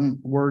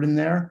important word in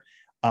there.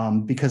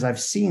 Because I've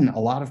seen a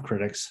lot of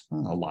critics,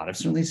 I've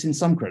certainly seen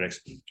some critics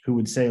who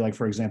would say, like,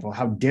 for example,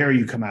 how dare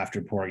you come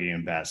after Porgy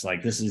and Bess?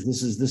 Like this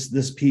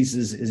piece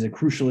is a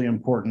crucially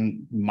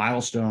important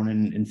milestone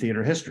in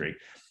theater history.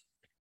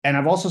 And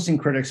I've also seen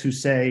critics who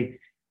say,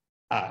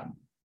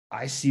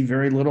 I see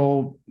very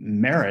little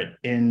merit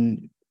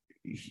in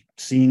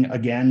seeing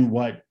again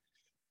what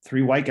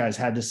three white guys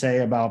had to say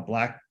about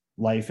Black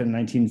life in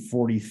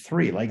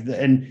 1943.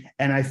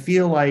 And I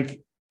feel like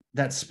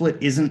that split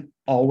isn't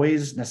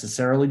always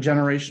necessarily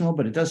generational,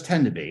 but it does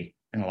tend to be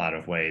in a lot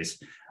of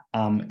ways.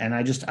 And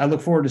I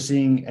look forward to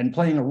seeing and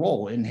playing a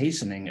role in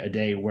hastening a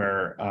day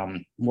where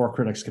more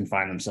critics can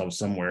find themselves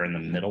somewhere in the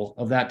middle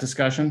of that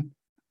discussion,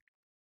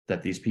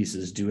 that these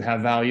pieces do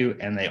have value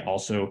and they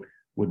also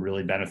would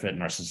really benefit,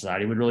 and our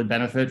society would really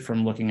benefit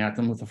from looking at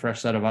them with a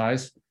fresh set of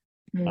eyes.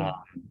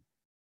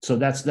 So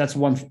that's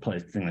one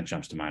thing that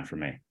jumps to mind for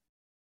me.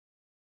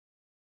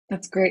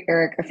 That's great,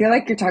 Eric. I feel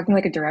like you're talking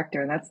like a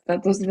director.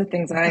 Those are the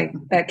things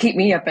that keep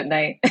me up at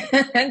night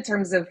in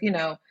terms of,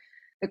 the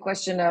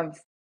question of,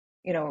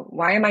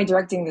 why am I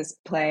directing this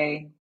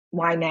play?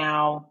 Why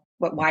now?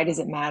 Why does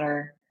it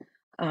matter?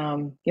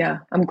 Yeah,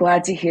 I'm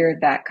glad to hear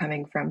that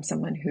coming from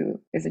someone who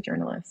is a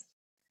journalist.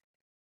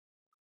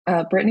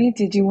 Brittany,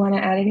 did you want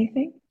to add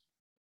anything?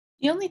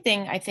 The only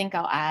thing I think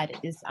I'll add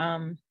is,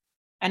 and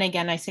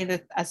again, I say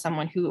this as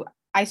someone who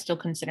I still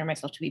consider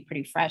myself to be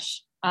pretty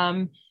fresh.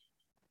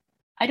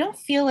 I don't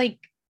feel like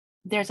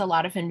there's a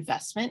lot of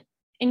investment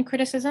in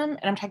criticism,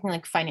 and I'm talking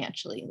like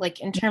financially, like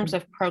in terms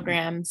of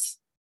programs.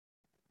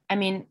 I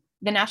mean,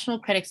 the National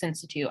Critics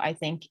Institute, I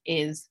think,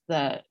 is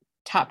the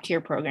top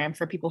tier program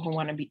for people who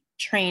want to be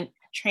trained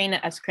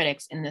as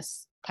critics in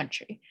this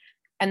country.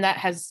 And that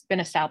has been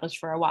established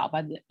for a while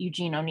by the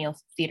Eugene O'Neill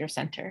Theater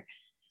Center.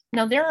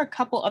 Now, there are a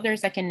couple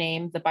others I can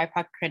name. The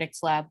BIPOC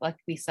Critics Lab, like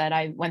we said,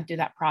 I went through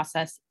that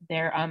process.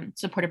 They're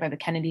supported by the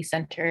Kennedy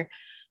Center.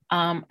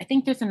 I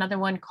think there's another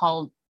one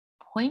called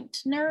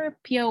Poytner,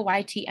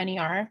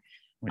 Poytner.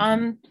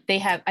 They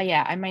have,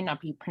 I might not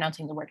be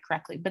pronouncing the word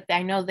correctly, but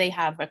I know they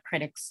have a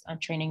critics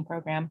training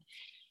program.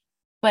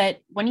 But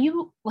when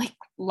you like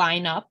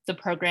line up the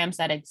programs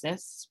that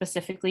exist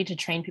specifically to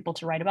train people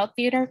to write about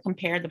theater,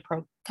 compared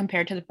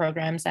to the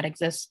programs that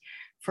exist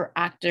for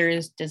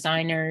actors,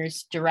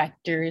 designers,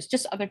 directors,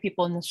 just other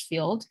people in this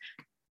field,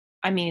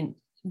 I mean,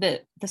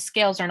 the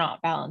scales are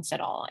not balanced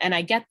at all. And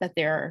I get that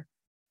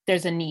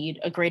there's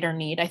a greater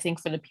need, I think,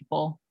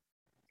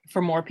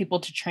 for more people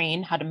to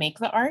train how to make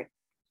the art.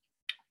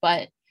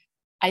 But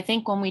I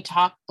think when we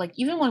talk, like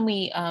even when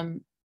we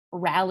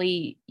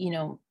rally,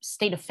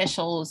 state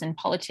officials and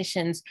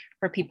politicians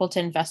for people to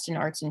invest in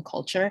arts and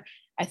culture,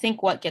 I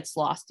think what gets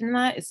lost in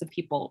that is the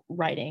people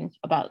writing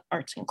about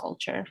arts and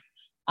culture.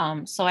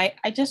 So I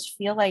just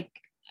feel like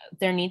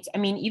there needs,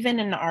 even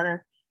in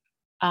our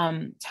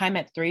time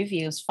at Three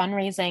Views,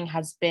 fundraising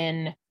has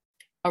been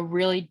a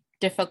really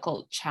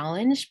difficult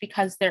challenge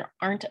because there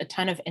aren't a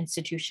ton of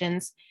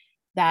institutions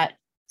that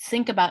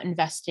think about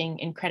investing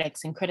in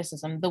critics and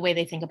criticism the way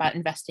they think about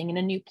investing in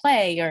a new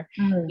play or,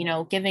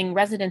 giving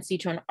residency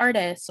to an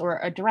artist or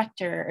a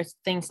director or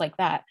things like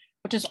that,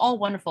 which is all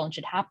wonderful and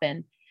should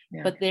happen.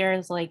 Yeah. But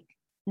there's like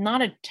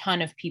not a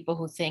ton of people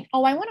who think,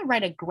 oh, I want to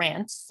write a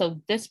grant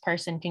so this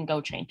person can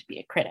go train to be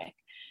a critic.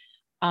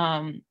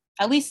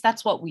 At least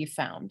that's what we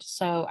found.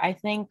 So I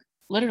think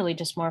literally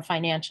just more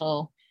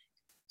financial,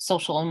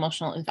 social,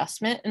 emotional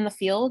investment in the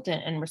field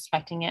and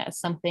respecting it as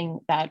something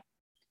that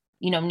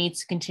needs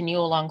to continue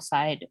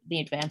alongside the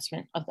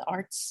advancement of the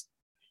arts.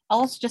 I'll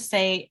also just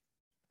say,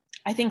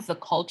 I think the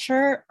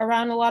culture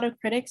around a lot of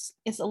critics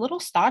is a little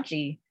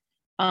stodgy.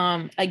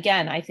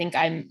 Again, I think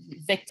I'm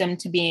victim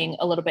to being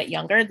a little bit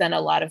younger than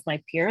a lot of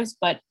my peers,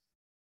 but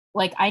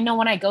like, I know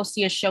when I go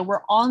see a show,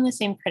 we're all in the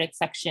same critic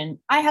section.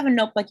 I have a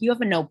notebook, you have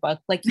a notebook,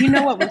 like,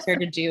 what we're here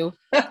to do.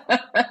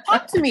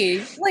 Talk to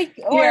me. Like,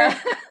 or yeah.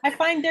 I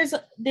find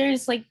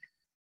there's like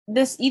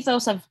this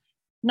ethos of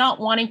not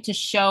wanting to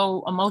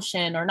show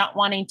emotion or not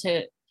wanting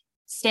to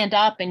stand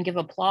up and give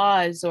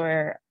applause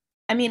for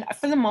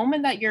the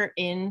moment that you're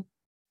in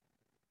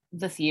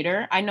the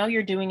theater, I know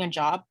you're doing a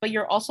job, but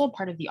you're also a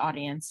part of the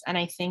audience. And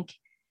I think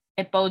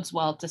it bodes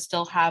well to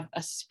still have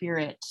a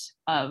spirit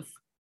of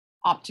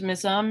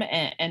optimism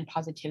and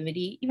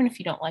positivity, even if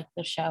you don't like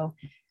the show.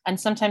 And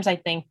sometimes I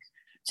think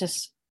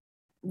just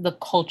the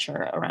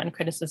culture around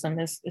criticism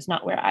is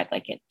not where I'd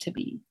like it to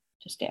be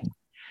just yet.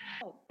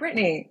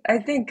 Brittany,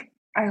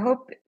 I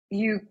hope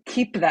you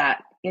keep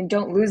that and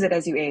don't lose it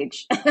as you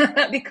age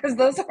because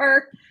those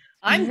are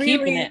I'm really...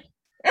 keeping it.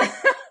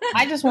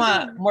 I just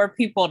want more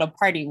people to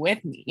party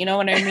with me. You know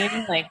what I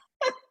mean? Like,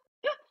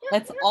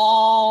 let's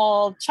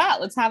all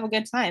chat. Let's have a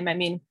good time.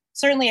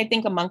 Certainly I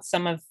think amongst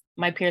some of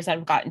my peers that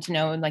I've gotten to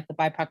know in like the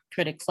BIPOC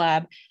Critics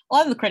Lab, a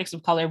lot of the critics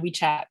of color, we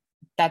chat.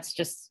 That's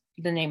just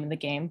the name of the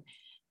game.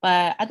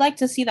 But I'd like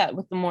to see that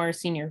with the more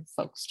senior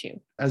folks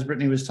too. As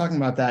Brittany was talking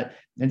about that,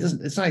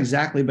 it's not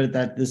exactly, but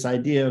that this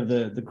idea of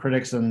the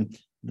critics and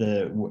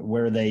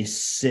where they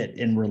sit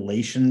in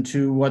relation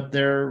to what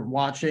they're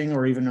watching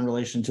or even in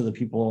relation to the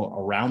people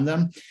around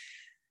them.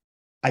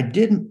 I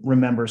did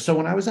remember, so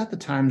when I was at the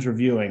Times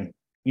reviewing,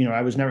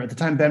 I was never, at the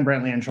time, Ben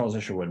Brantley and Charles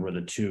Isherwood were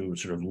the two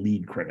sort of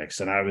lead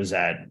critics. And I was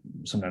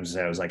sometimes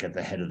I was like at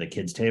the head of the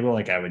kids' table.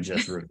 Like I would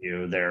just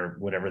review their,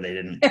 whatever they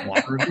didn't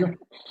want to review.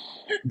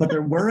 But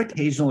there were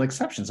occasional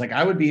exceptions. Like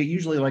I would be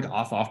usually like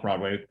off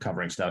Broadway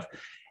covering stuff.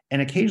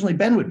 And occasionally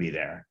Ben would be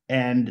there.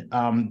 And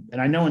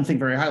I know and think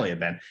very highly of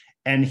Ben.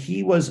 And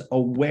he was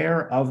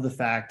aware of the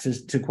fact,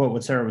 to quote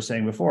what Sarah was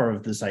saying before,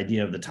 of this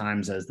idea of the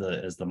Times as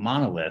the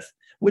monolith,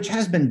 which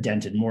has been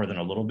dented more than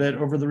a little bit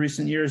over the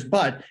recent years.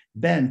 But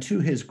Ben, to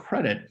his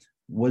credit,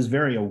 was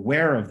very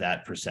aware of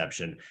that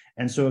perception.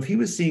 And so if he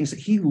was seeing,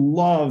 he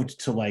loved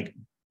to like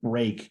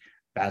break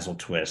Basil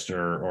Twist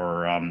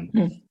or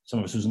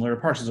some of Susan Lyra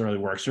Parks' early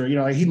works, or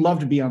he loved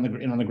to be on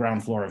the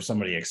ground floor of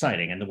somebody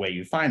exciting. And the way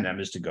you find them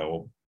is to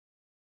go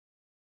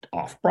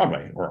off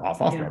Broadway or off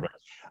Broadway.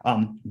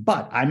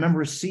 But I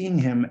remember seeing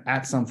him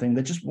at something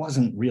that just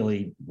wasn't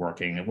really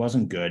working. It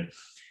wasn't good.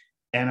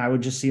 And I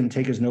would just see him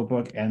take his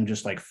notebook and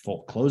just like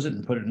close it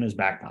and put it in his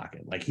back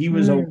pocket. Like he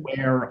was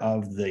aware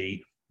of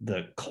the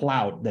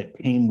clout that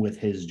came with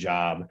his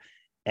job.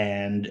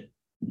 And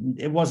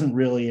it wasn't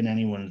really in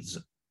anyone's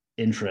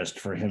interest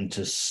for him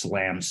to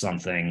slam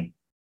something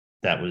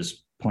that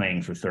was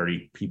playing for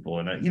 30 people.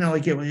 And,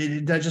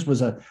 that just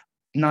was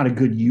not a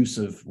good use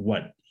of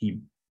what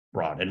he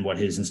brought and what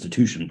his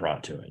institution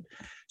brought to it.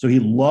 So he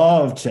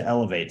loved to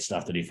elevate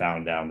stuff that he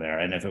found down there.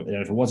 And if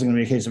it wasn't going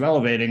to be a case of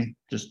elevating,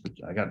 just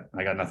I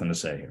got nothing to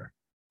say here,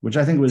 which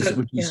I think which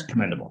is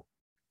commendable.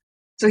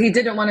 So he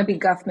didn't want to be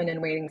Guffman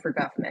and waiting for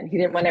Guffman. He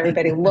didn't want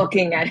everybody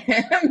looking at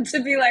him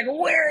to be like,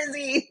 where is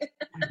he?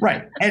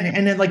 Right.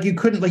 And then like you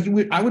couldn't, like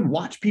I would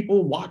watch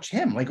people watch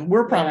him. Like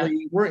we're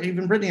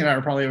even Brittany and I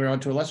are probably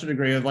around to a lesser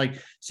degree of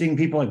like seeing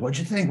people like, what'd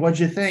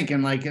you think?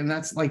 And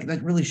that's like,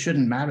 that really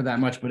shouldn't matter that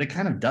much, but it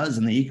kind of does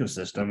in the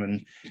ecosystem.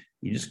 And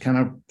you just kind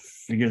of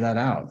figure that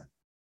out.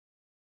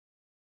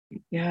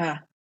 Yeah.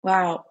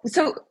 Wow.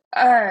 So,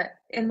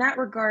 in that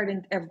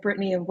regard, of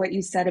Brittany, of what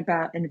you said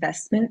about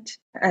investment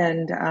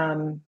and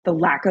the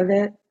lack of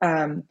it,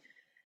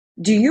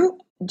 do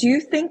you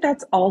think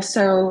that's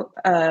also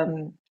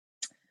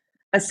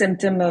a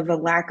symptom of a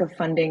lack of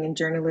funding in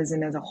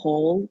journalism as a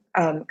whole?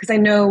 Because I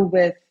know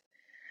with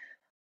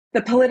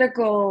the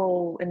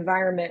political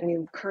environment we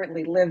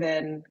currently live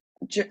in,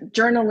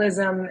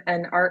 journalism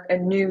and art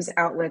and news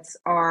outlets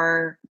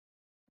are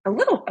a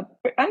little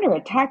under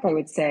attack, I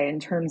would say, in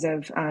terms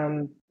of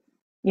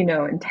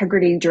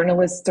integrity.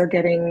 Journalists are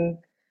getting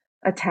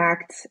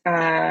attacked,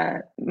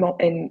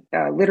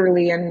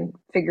 literally and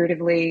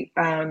figuratively.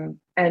 And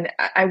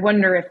I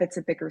wonder if it's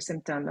a bigger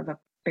symptom of a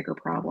bigger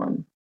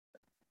problem.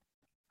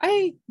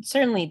 I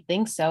certainly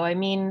think so. I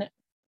mean,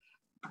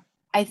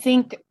 I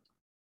think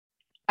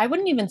I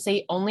wouldn't even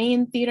say only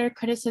in theater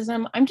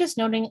criticism. I'm just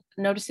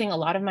noticing a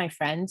lot of my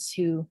friends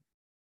who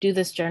do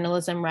this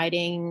journalism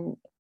writing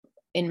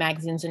in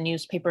magazines and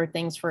newspaper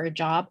things for a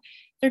job.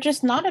 They're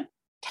just not a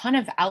ton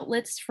of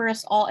outlets for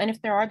us all. And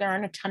if there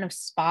aren't a ton of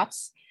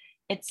spots.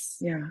 It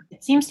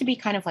seems to be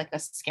kind of like a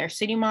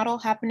scarcity model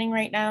happening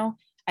right now.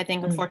 I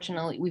think,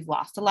 unfortunately, we've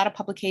lost a lot of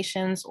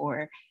publications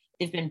or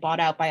they've been bought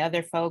out by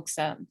other folks.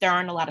 There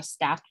aren't a lot of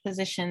staffed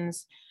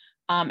positions.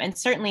 And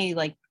certainly,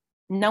 like,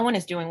 no one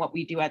is doing what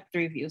we do at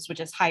Three Views, which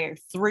is hire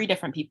 3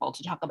 different people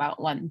to talk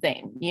about one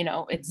thing.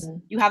 It's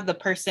you have the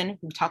person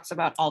who talks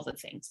about all the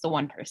things, the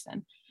one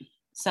person.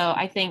 So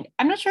I think,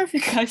 I'm not sure if you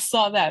guys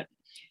saw that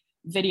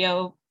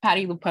video.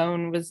 Patti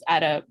LuPone was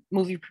at a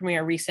movie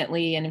premiere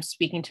recently and was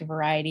speaking to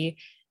Variety.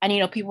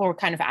 And, people were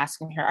kind of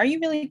asking her, are you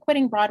really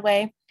quitting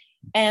Broadway?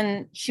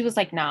 And she was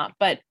like, nah.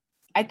 But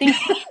I think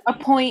a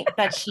point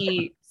that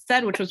she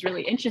said, which was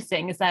really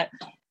interesting, is that,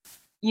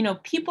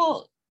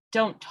 people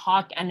don't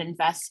talk and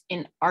invest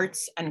in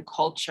arts and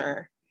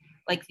culture,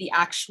 like the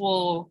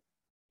actual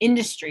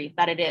industry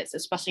that it is,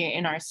 especially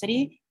in our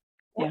city.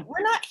 Yeah.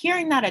 We're not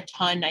hearing that a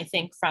ton, I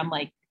think, from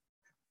like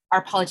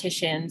our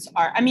politicians.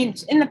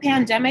 In the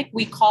pandemic,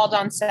 we called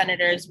on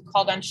senators, we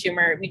called on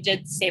Schumer, we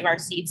did save our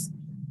seats.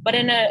 But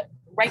in a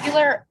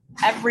regular,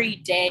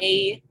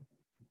 everyday,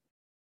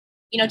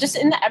 just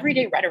in the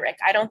everyday rhetoric,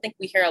 I don't think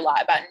we hear a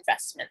lot about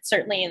investment,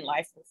 certainly in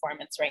live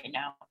performance right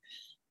now.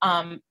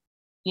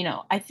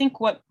 I think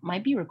what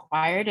might be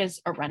required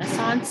is a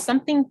renaissance,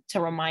 something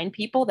to remind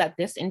people that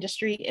this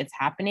industry is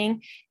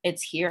happening.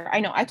 It's here. I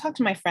know I talk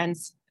to my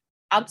friends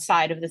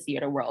outside of the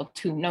theater world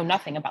who know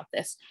nothing about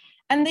this.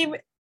 And they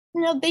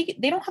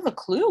don't have a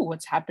clue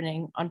what's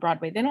happening on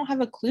Broadway. They don't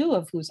have a clue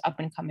of who's up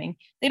and coming.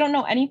 They don't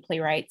know any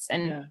playwrights.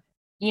 And,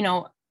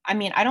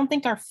 I don't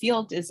think our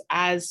field is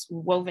as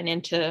woven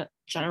into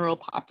general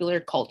popular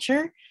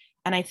culture.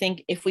 And I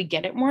think if we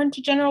get it more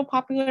into general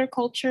popular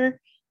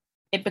culture,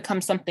 it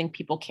becomes something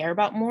people care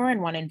about more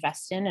and want to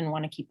invest in and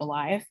want to keep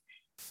alive.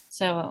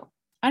 So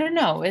I don't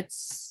know.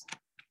 It's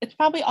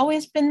probably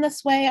always been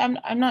this way.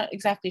 I'm not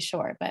exactly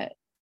sure, but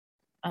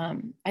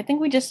I think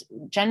we just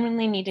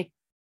genuinely need to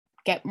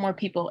get more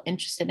people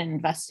interested and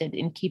invested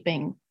in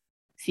keeping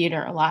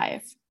theater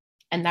alive,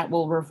 and that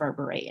will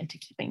reverberate into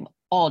keeping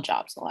all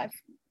jobs alive.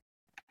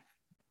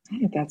 I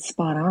think that's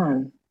spot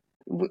on.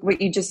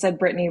 What you just said,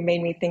 Brittany,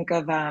 made me think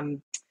of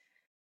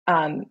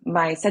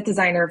my set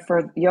designer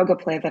for the yoga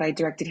play that I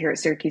directed here at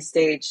Syracuse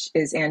Stage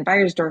is Ann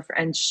Beiersdorf,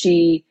 and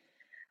she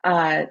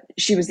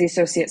was the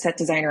associate set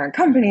designer on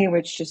Company,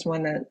 which just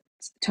won the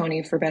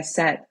Tony for best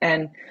set.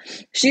 And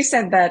she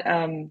said that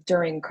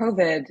during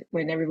COVID,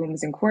 when everyone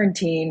was in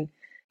quarantine,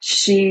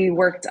 she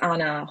worked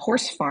on a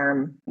horse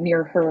farm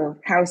near her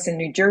house in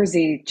New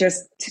Jersey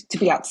just to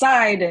be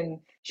outside, and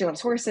she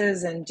loves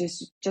horses, and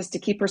just to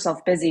keep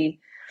herself busy.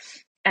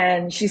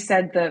 And she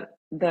said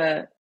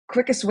the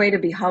quickest way to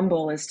be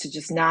humble is to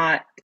just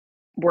not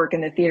work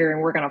in the theater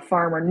and work on a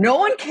farm where no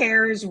one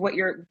cares what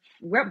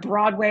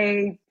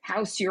Broadway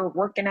house you're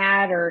working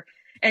at,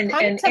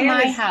 Come to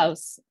my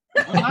house.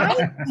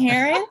 My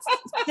parents,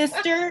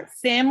 sister,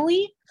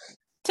 family,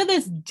 to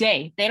this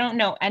day, they don't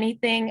know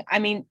anything.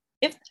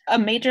 if a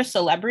major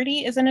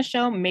celebrity is in a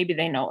show, maybe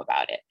they know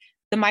about it.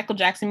 The Michael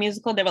Jackson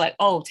musical, they were like,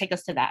 oh, take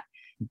us to that.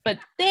 But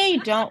they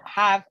don't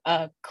have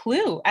a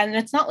clue. And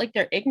it's not like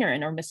they're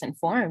ignorant or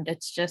misinformed.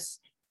 It's just,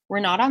 we're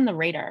not on the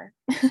radar.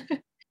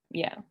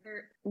 Yeah.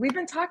 We've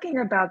been talking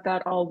about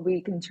that all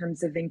week in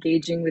terms of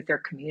engaging with their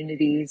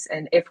communities.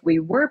 And if we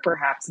were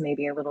perhaps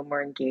maybe a little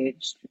more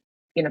engaged,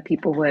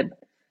 people would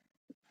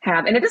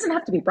have, and it doesn't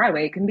have to be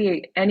Broadway, it can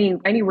be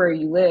anywhere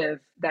you live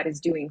that is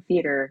doing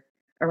theater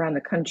around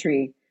the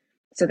country,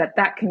 so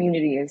that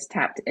community is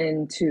tapped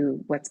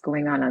into what's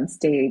going on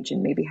stage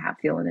and maybe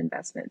feel an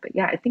investment. But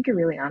yeah, I think you're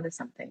really onto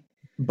something.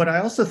 But I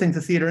also think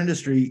the theater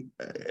industry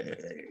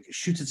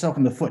shoots itself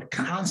in the foot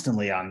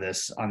constantly on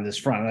this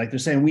front. Like they're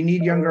saying, we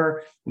need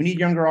younger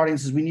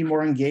audiences, we need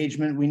more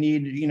engagement, we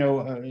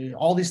need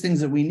all these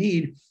things that we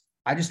need.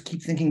 I just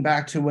keep thinking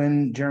back to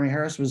when Jeremy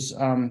Harris was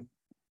when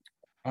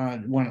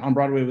on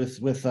Broadway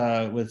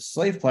with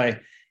Slave Play,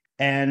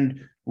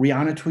 and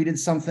Rihanna tweeted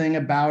something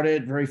about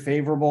it very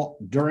favorable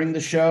during the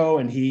show,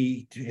 and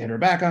he hit her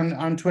back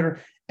on Twitter,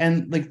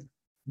 and like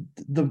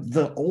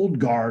the old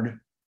guard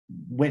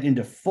went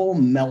into full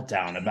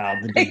meltdown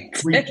about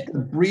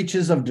the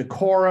breaches of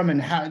decorum and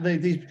how and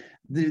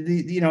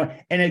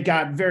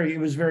it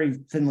was very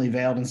thinly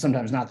veiled, and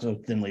sometimes not so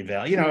thinly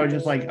veiled,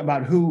 just like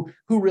about who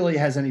really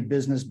has any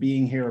business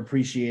being here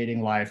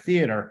appreciating live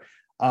theater.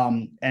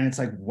 And it's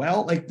like,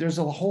 well, like there's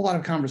a whole lot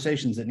of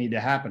conversations that need to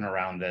happen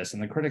around this,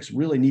 and the critics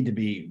really need to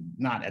be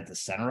not at the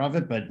center of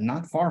it, but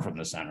not far from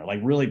the center, like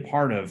really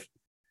part of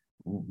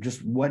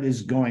just what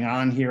is going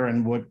on here,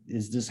 and what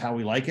is this how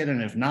we like it,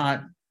 and if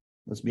not,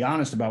 let's be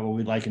honest about what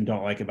we like and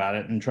don't like about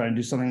it, and try and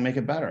do something to make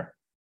it better.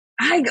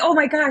 Oh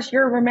my gosh,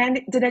 you're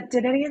romantic. Did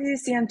any of you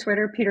see on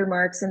Twitter Peter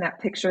Marks and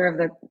that picture of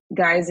the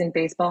guys in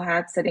baseball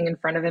hats sitting in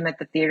front of him at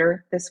the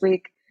theater this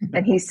week?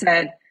 And he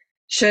said,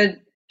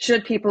 should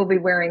people be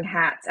wearing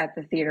hats at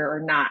the theater or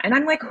not? And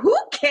I'm like, who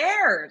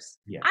cares?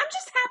 Yeah. I'm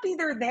just happy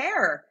they're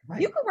there. Right.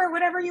 You can wear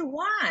whatever you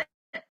want.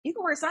 You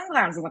can wear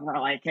sunglasses for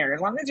all I care,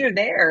 as long as you're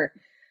there.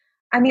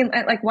 I mean,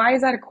 like, why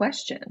is that a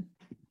question?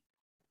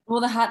 Well,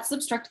 the hats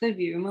obstruct the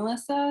view,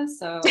 Melissa.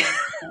 So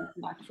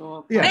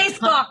actual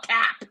baseball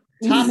cap.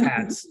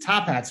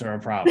 Top hats are a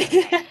problem.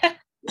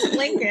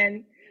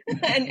 Lincoln,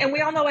 and we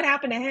all know what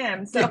happened to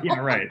him. So yeah,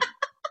 right.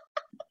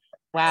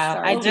 Wow,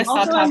 sorry. I just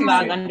saw Top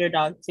Dog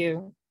Underdog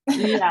too.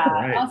 Yeah.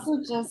 Right. Also,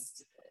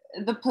 just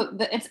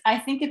I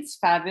think it's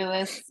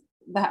fabulous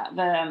that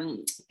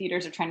the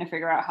theaters are trying to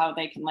figure out how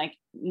they can like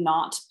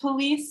not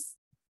police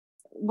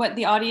what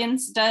the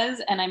audience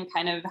does, and I'm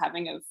kind of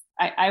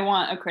I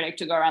want a critic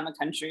to go around the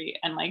country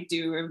and like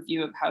do a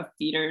review of how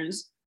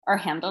theaters are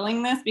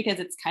handling this, because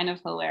it's kind of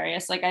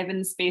hilarious. Like I've been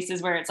in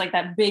spaces where it's like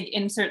that big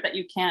insert that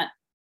you can't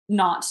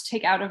not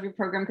take out of your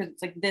program because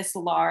it's like this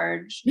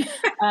large,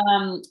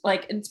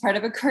 like it's part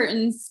of a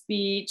curtain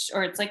speech,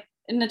 or it's like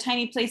in a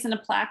tiny place in a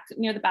plaque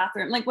near the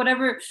bathroom, like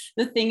whatever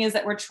the thing is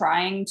that we're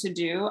trying to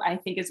do, I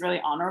think is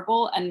really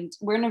honorable. And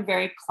we're in a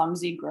very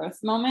clumsy growth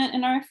moment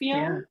in our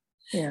field.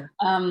 Yeah.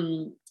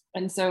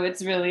 And so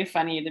it's really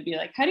funny to be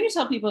like, how do you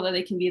tell people that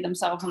they can be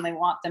themselves when they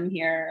want them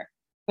here,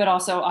 but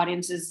also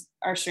audiences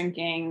are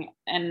shrinking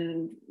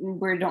and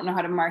we don't know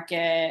how to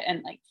market,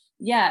 and like,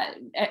 yeah,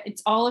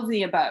 it's all of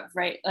the above,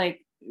 right?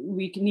 Like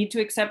we need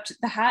to accept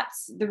the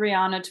hats, the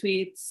Rihanna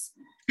tweets,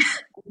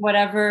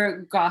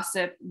 whatever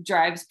gossip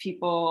drives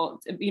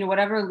people,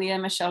 whatever Leah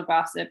Michelle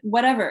gossip,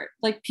 whatever,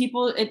 like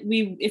people,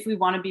 if we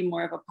want to be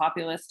more of a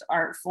populist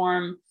art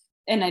form,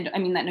 and I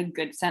mean that in a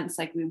good sense,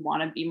 like we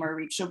want to be more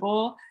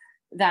reachable,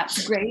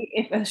 that's great.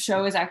 If a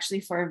show is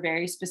actually for a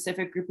very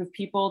specific group of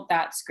people,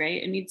 that's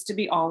great. It needs to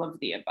be all of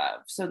the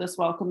above. So this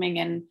welcoming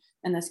and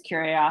this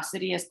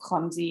curiosity, as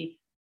clumsy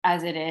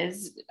as it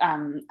is,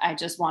 I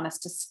just want us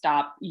to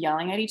stop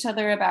yelling at each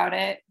other about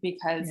it,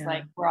 because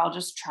like we're all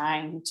just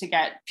trying to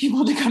get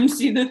people to come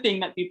see the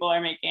thing that people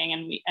are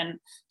making, and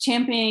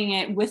championing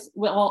it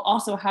while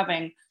also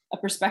having a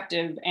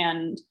perspective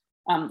and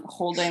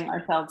holding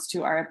ourselves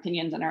to our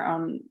opinions and our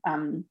own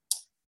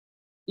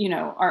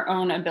our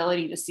own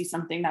ability to see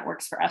something that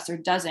works for us or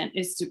doesn't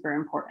is super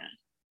important.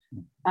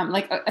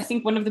 Like I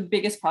think one of the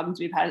biggest problems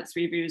we've had at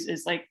Three Views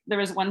is like there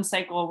was one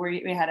cycle where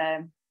we had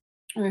a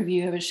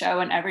review of a show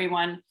and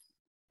everyone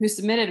who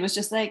submitted was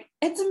just like,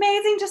 it's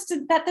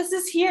amazing that this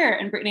is here.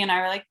 And Brittany and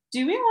I were like,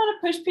 do we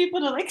want to push people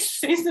to like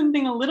say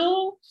something a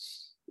little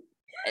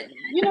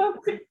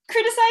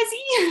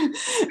criticizing?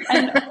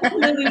 And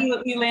ultimately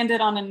we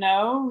landed on a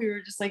no. We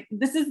were just like,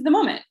 this is the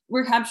moment.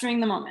 We're capturing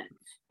the moment.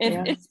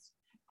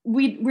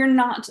 We're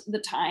not the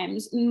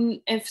Times.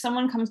 If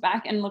someone comes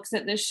back and looks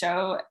at this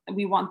show,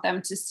 we want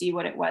them to see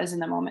what it was in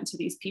the moment to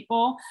these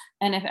people.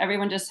 And if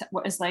everyone just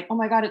is like, oh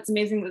my God, it's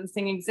amazing that this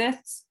thing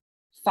exists,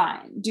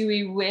 fine. Do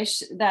we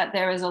wish that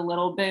there was a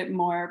little bit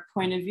more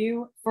point of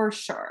view? For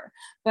sure.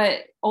 But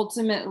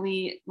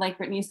ultimately, like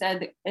Brittany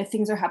said,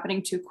 things are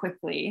happening too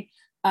quickly.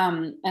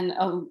 And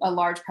a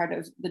large part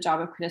of the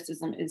job of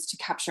criticism is to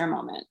capture a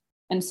moment.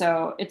 And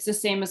so it's the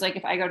same as like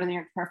if I go to the New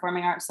York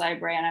Performing Arts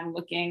Library and I'm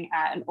looking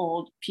at an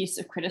old piece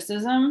of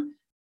criticism,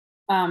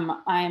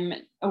 I'm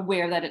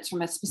aware that it's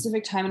from a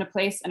specific time and a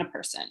place and a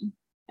person.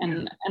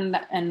 And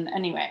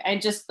anyway, I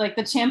just like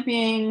the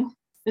championing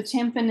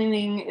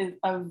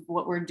of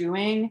what we're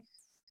doing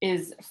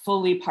is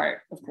fully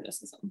part of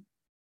criticism.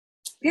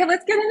 Yeah,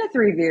 let's get into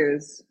Three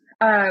Views.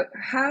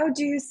 How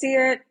do you see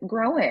it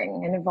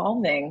growing and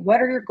evolving?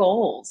 What are your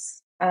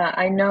goals?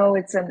 I know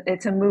it's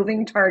a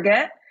moving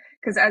target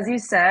because, as you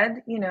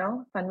said,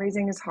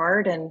 fundraising is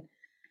hard, and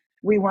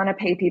we want to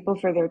pay people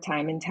for their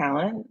time and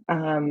talent.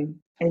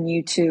 And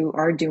you two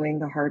are doing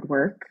the hard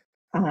work.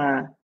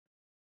 Yeah,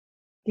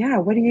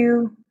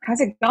 how's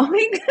it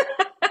going?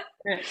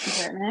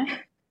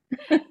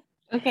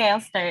 Okay, I'll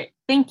start.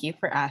 Thank you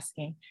for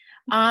asking.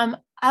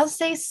 I'll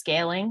say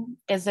scaling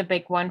is a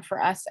big one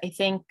for us. I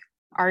think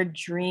our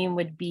dream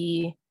would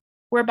be,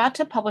 we're about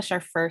to publish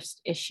our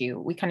first issue.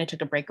 We kind of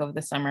took a break over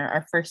the summer,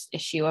 our first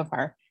issue of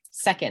our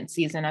second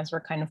season, as we're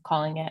kind of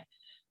calling it.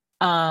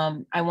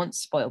 I won't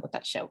spoil what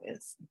that show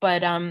is,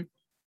 but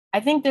I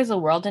think there's a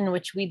world in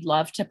which we'd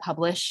love to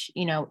publish,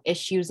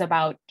 issues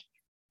about,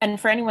 and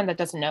for anyone that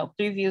doesn't know,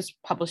 Three Views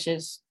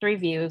publishes 3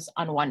 views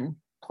on one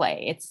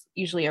play. It's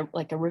usually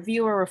like a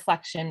review or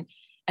reflection,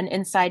 an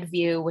inside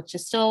view, which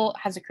still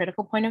has a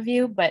critical point of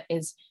view, but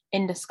is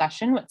in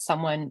discussion with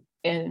someone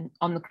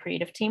on the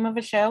creative team of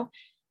a show.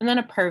 And then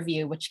a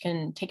purview, which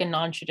can take a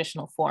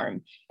non-traditional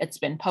form. It's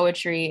been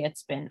poetry,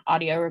 it's been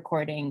audio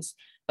recordings,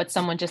 but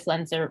someone just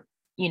lends their,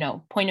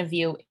 point of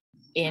view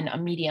in a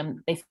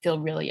medium they feel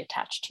really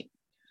attached to.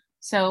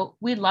 So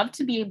we'd love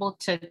to be able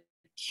to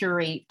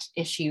curate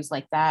issues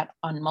like that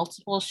on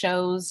multiple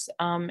shows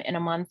in a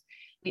month.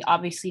 We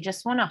obviously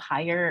just want to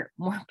hire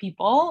more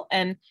people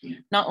and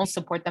not only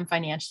support them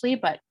financially,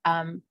 but,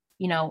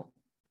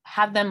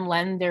 have them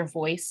lend their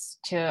voice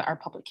to our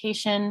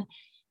publication.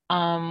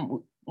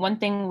 One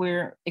thing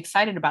we're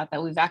excited about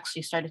that we've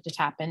actually started to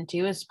tap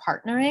into is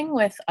partnering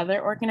with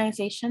other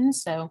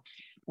organizations. So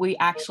we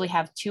actually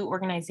have 2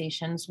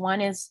 organizations.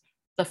 One is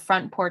the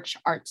Front Porch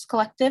Arts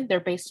Collective. They're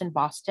based in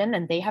Boston,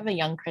 and they have a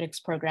young critics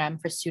program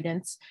for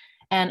students.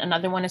 And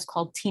another one is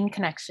called Teen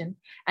Connection,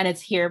 and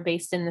it's here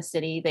based in the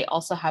city. They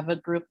also have a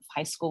group of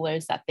high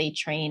schoolers that they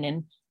train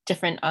in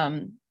different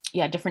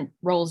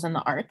roles in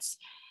the arts.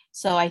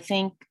 So I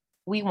think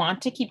we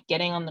want to keep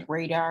getting on the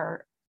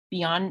radar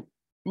beyond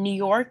New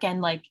York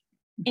and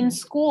in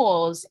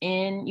schools,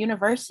 in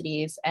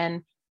universities,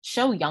 and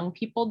show young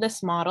people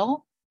this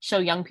model, show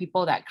young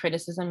people that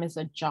criticism is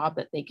a job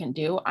that they can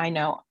do. I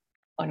know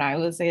when I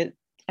was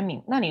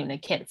not even a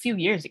kid, a few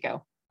years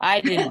ago, I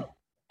didn't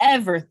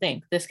ever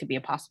think this could be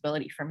a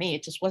possibility for me.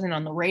 It just wasn't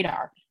on the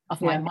radar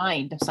of my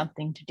mind of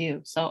something to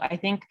do. So I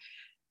think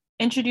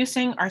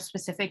introducing our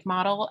specific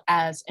model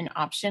as an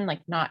option,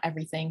 like not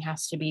everything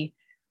has to be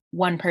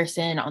one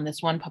person on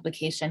this one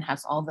publication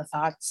has all the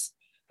thoughts,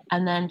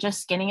 and then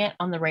just getting it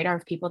on the radar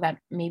of people that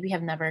maybe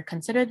have never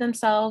considered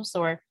themselves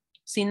or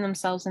seen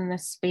themselves in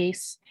this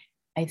space.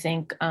 I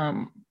think,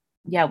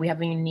 we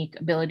have a unique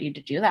ability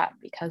to do that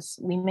because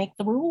we make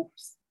the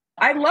rules.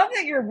 I love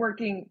that you're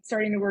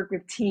starting to work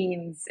with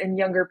teens and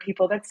younger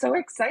people. That's so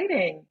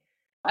exciting.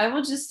 I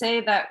will just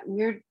say that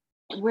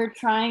we're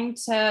trying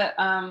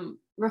to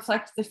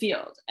reflect the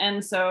field.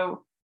 And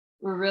so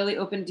we're really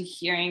open to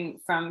hearing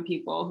from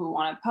people who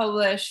want to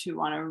publish, who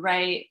want to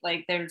write.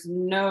 Like there's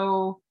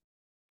no,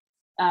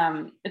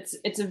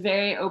 it's a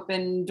very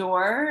open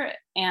door,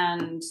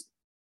 and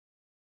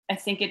I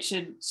think it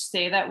should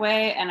stay that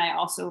way. And I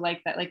also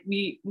like that,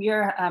 we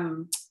are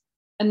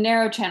a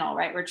narrow channel,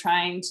 right? We're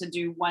trying to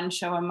do one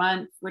show a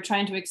month. We're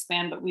trying to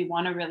expand, but we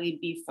want to really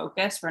be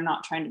focused. We're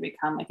not trying to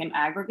become like an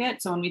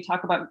aggregate. So when we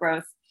talk about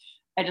growth,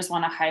 I just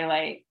want to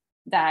highlight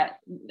that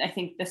I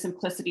think the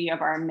simplicity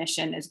of our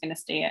mission is going to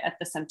stay at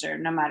the center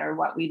no matter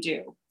what we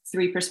do.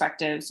 3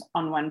 perspectives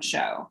on one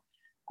show.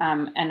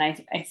 And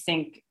I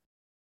think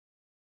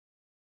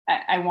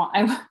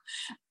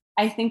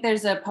I think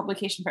there's a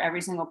publication for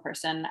every single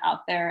person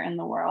out there in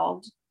the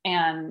world.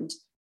 And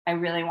I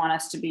really want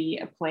us to be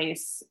a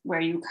place where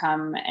you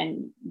come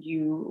and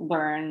you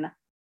learn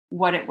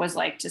what it was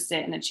like to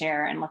sit in a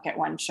chair and look at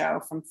one show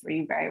from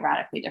 3 very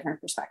radically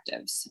different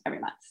perspectives every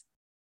month.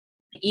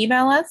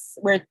 Email us.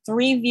 We're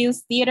 3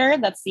 Views Theater.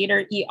 That's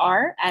theater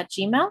ER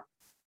 @gmail.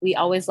 We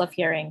always love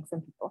hearing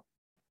from people.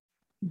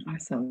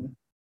 Awesome.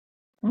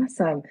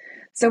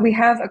 So we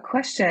have a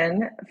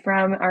question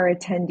from our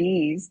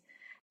attendees,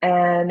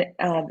 and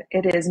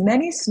it is: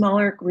 many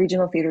smaller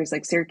regional theaters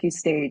like Syracuse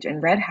Stage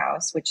and Red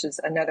House, which is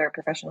another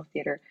professional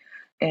theater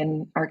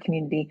in our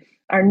community,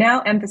 are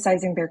now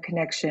emphasizing their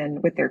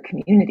connection with their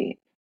community,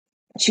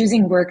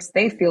 choosing works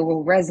they feel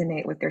will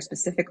resonate with their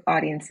specific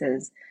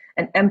audiences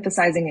and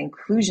emphasizing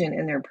inclusion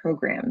in their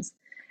programs.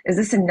 Is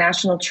this a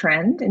national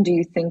trend, and do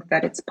you think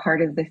that it's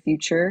part of the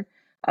future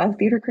of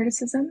theater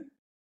criticism?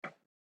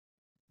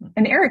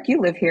 And Eric,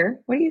 you live here.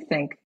 What do you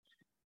think?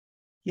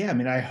 Yeah, I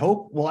mean, I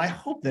hope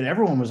that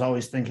everyone was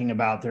always thinking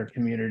about their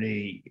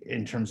community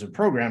in terms of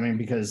programming,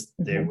 because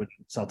they would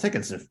sell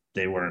tickets if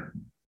they weren't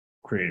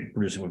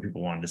producing what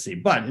people wanted to see.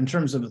 But in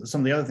terms of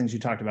some of the other things you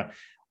talked about,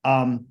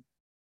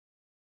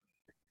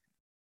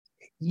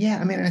 Yeah,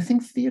 I mean, I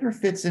think theater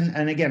fits in,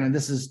 and again, and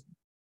this is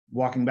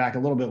walking back a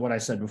little bit what I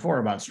said before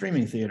about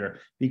streaming theater,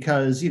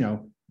 because,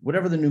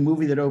 whatever the new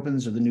movie that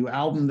opens or the new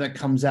album that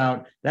comes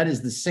out, that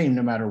is the same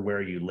no matter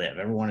where you live.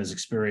 Everyone is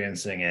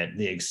experiencing it,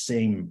 the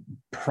same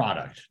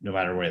product, no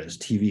matter where there's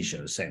TV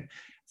shows, same.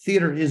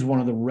 Theater is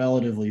one of the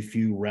relatively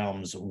few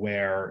realms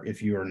where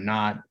if you're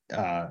not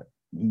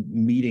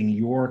meeting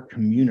your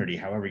community,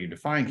 however you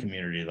define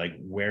community, like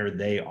where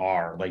they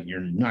are, like you're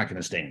not going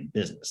to stay in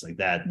business like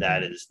that.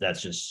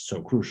 That's just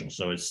so crucial.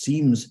 So it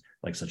seems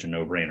like such a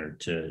no-brainer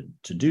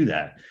to do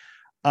that.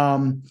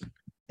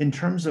 In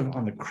terms of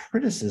on the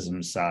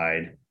criticism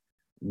side,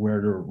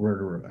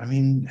 I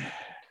mean,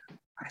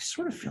 I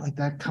sort of feel like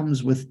that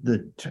comes with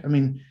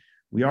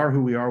we are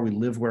who we are, we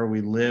live where we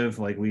live,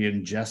 like we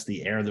ingest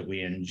the air that we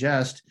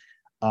ingest.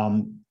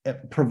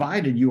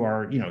 Provided you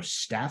are,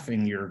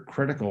 staffing your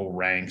critical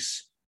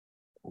ranks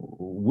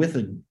with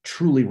a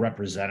truly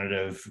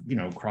representative,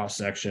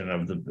 cross-section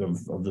of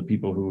the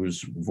people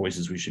whose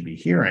voices we should be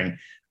hearing.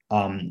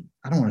 I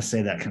don't want to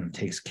say that kind of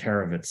takes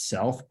care of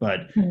itself,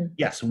 but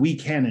yes, we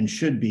can and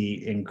should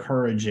be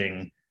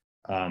encouraging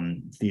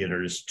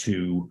theaters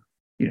to,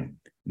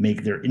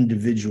 make their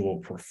individual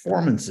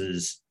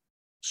performances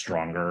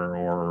stronger,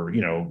 or,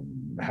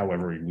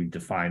 however we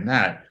define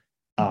that.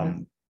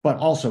 But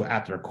also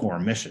at their core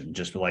mission,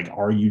 just like,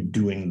 are you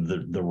doing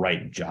the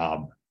right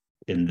job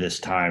in this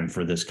time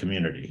for this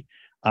community?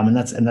 And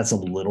that's a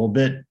little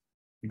bit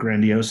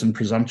grandiose and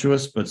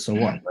presumptuous, but so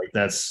what? Like,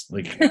 that's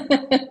like,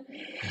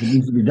 if it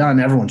needs to be done,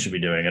 everyone should be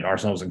doing it,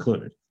 ourselves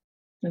included.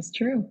 That's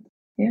true.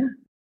 Yeah.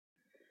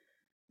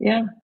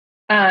 Yeah.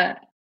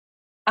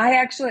 I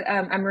actually,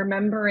 I'm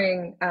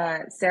remembering,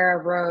 Sarah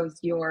Rose,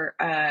 your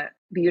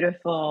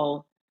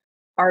beautiful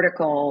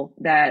article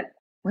that,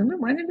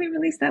 when did we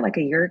release that? Like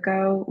a year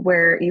ago,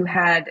 where you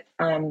had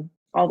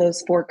all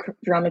those 4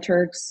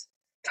 dramaturgs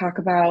talk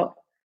about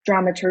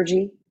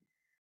dramaturgy,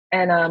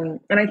 and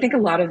I think a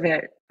lot of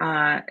it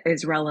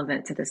is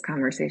relevant to this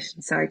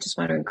conversation. So I just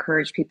want to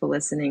encourage people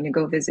listening to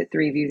go visit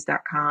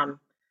 3views.com,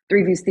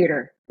 3views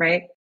Theater,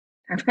 right?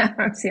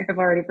 See, I've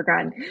already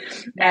forgotten.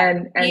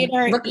 And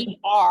look,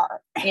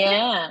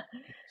 yeah,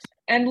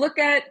 and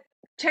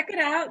check it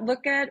out.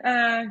 Look at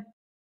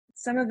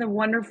some of the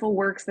wonderful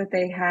works that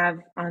they have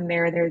on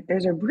there.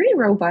 There's a pretty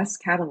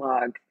robust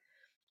catalog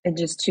in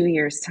just 2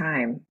 years'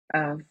 time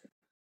of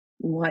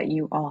what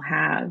you all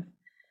have.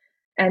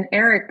 And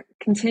Eric,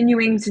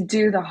 continuing to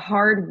do the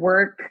hard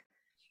work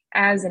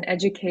as an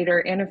educator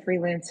and a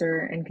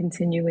freelancer, and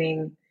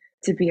continuing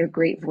to be a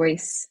great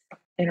voice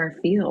in our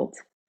field.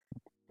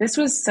 This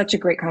was such a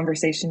great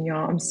conversation,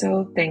 y'all. I'm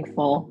so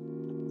thankful.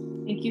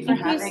 Thank you for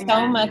having us. Thank you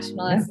so much,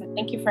 Melissa. Yeah.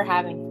 Thank you for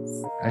having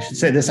us. I should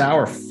say this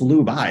hour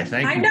flew by.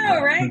 Thank you. I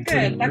know, right?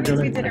 Good. That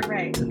means we did it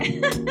right.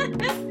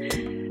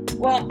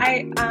 Well,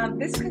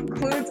 this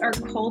concludes our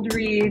Cold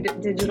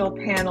Read digital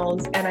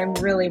panels, and I'm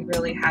really,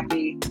 really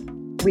happy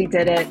we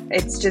did it.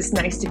 It's just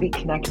nice to be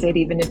connected,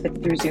 even if it's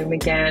through Zoom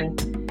again.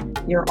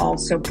 You're all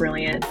so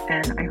brilliant,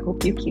 and I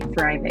hope you keep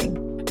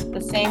thriving.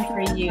 The same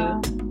for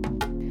you.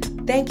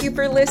 Thank you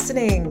for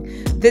listening.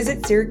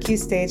 Visit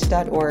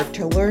SyracuseStage.org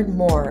to learn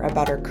more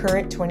about our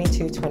current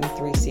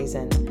 22-23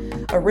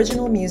 season.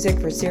 Original music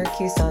for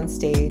Syracuse on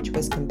Stage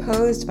was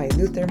composed by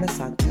Luther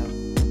Masanto.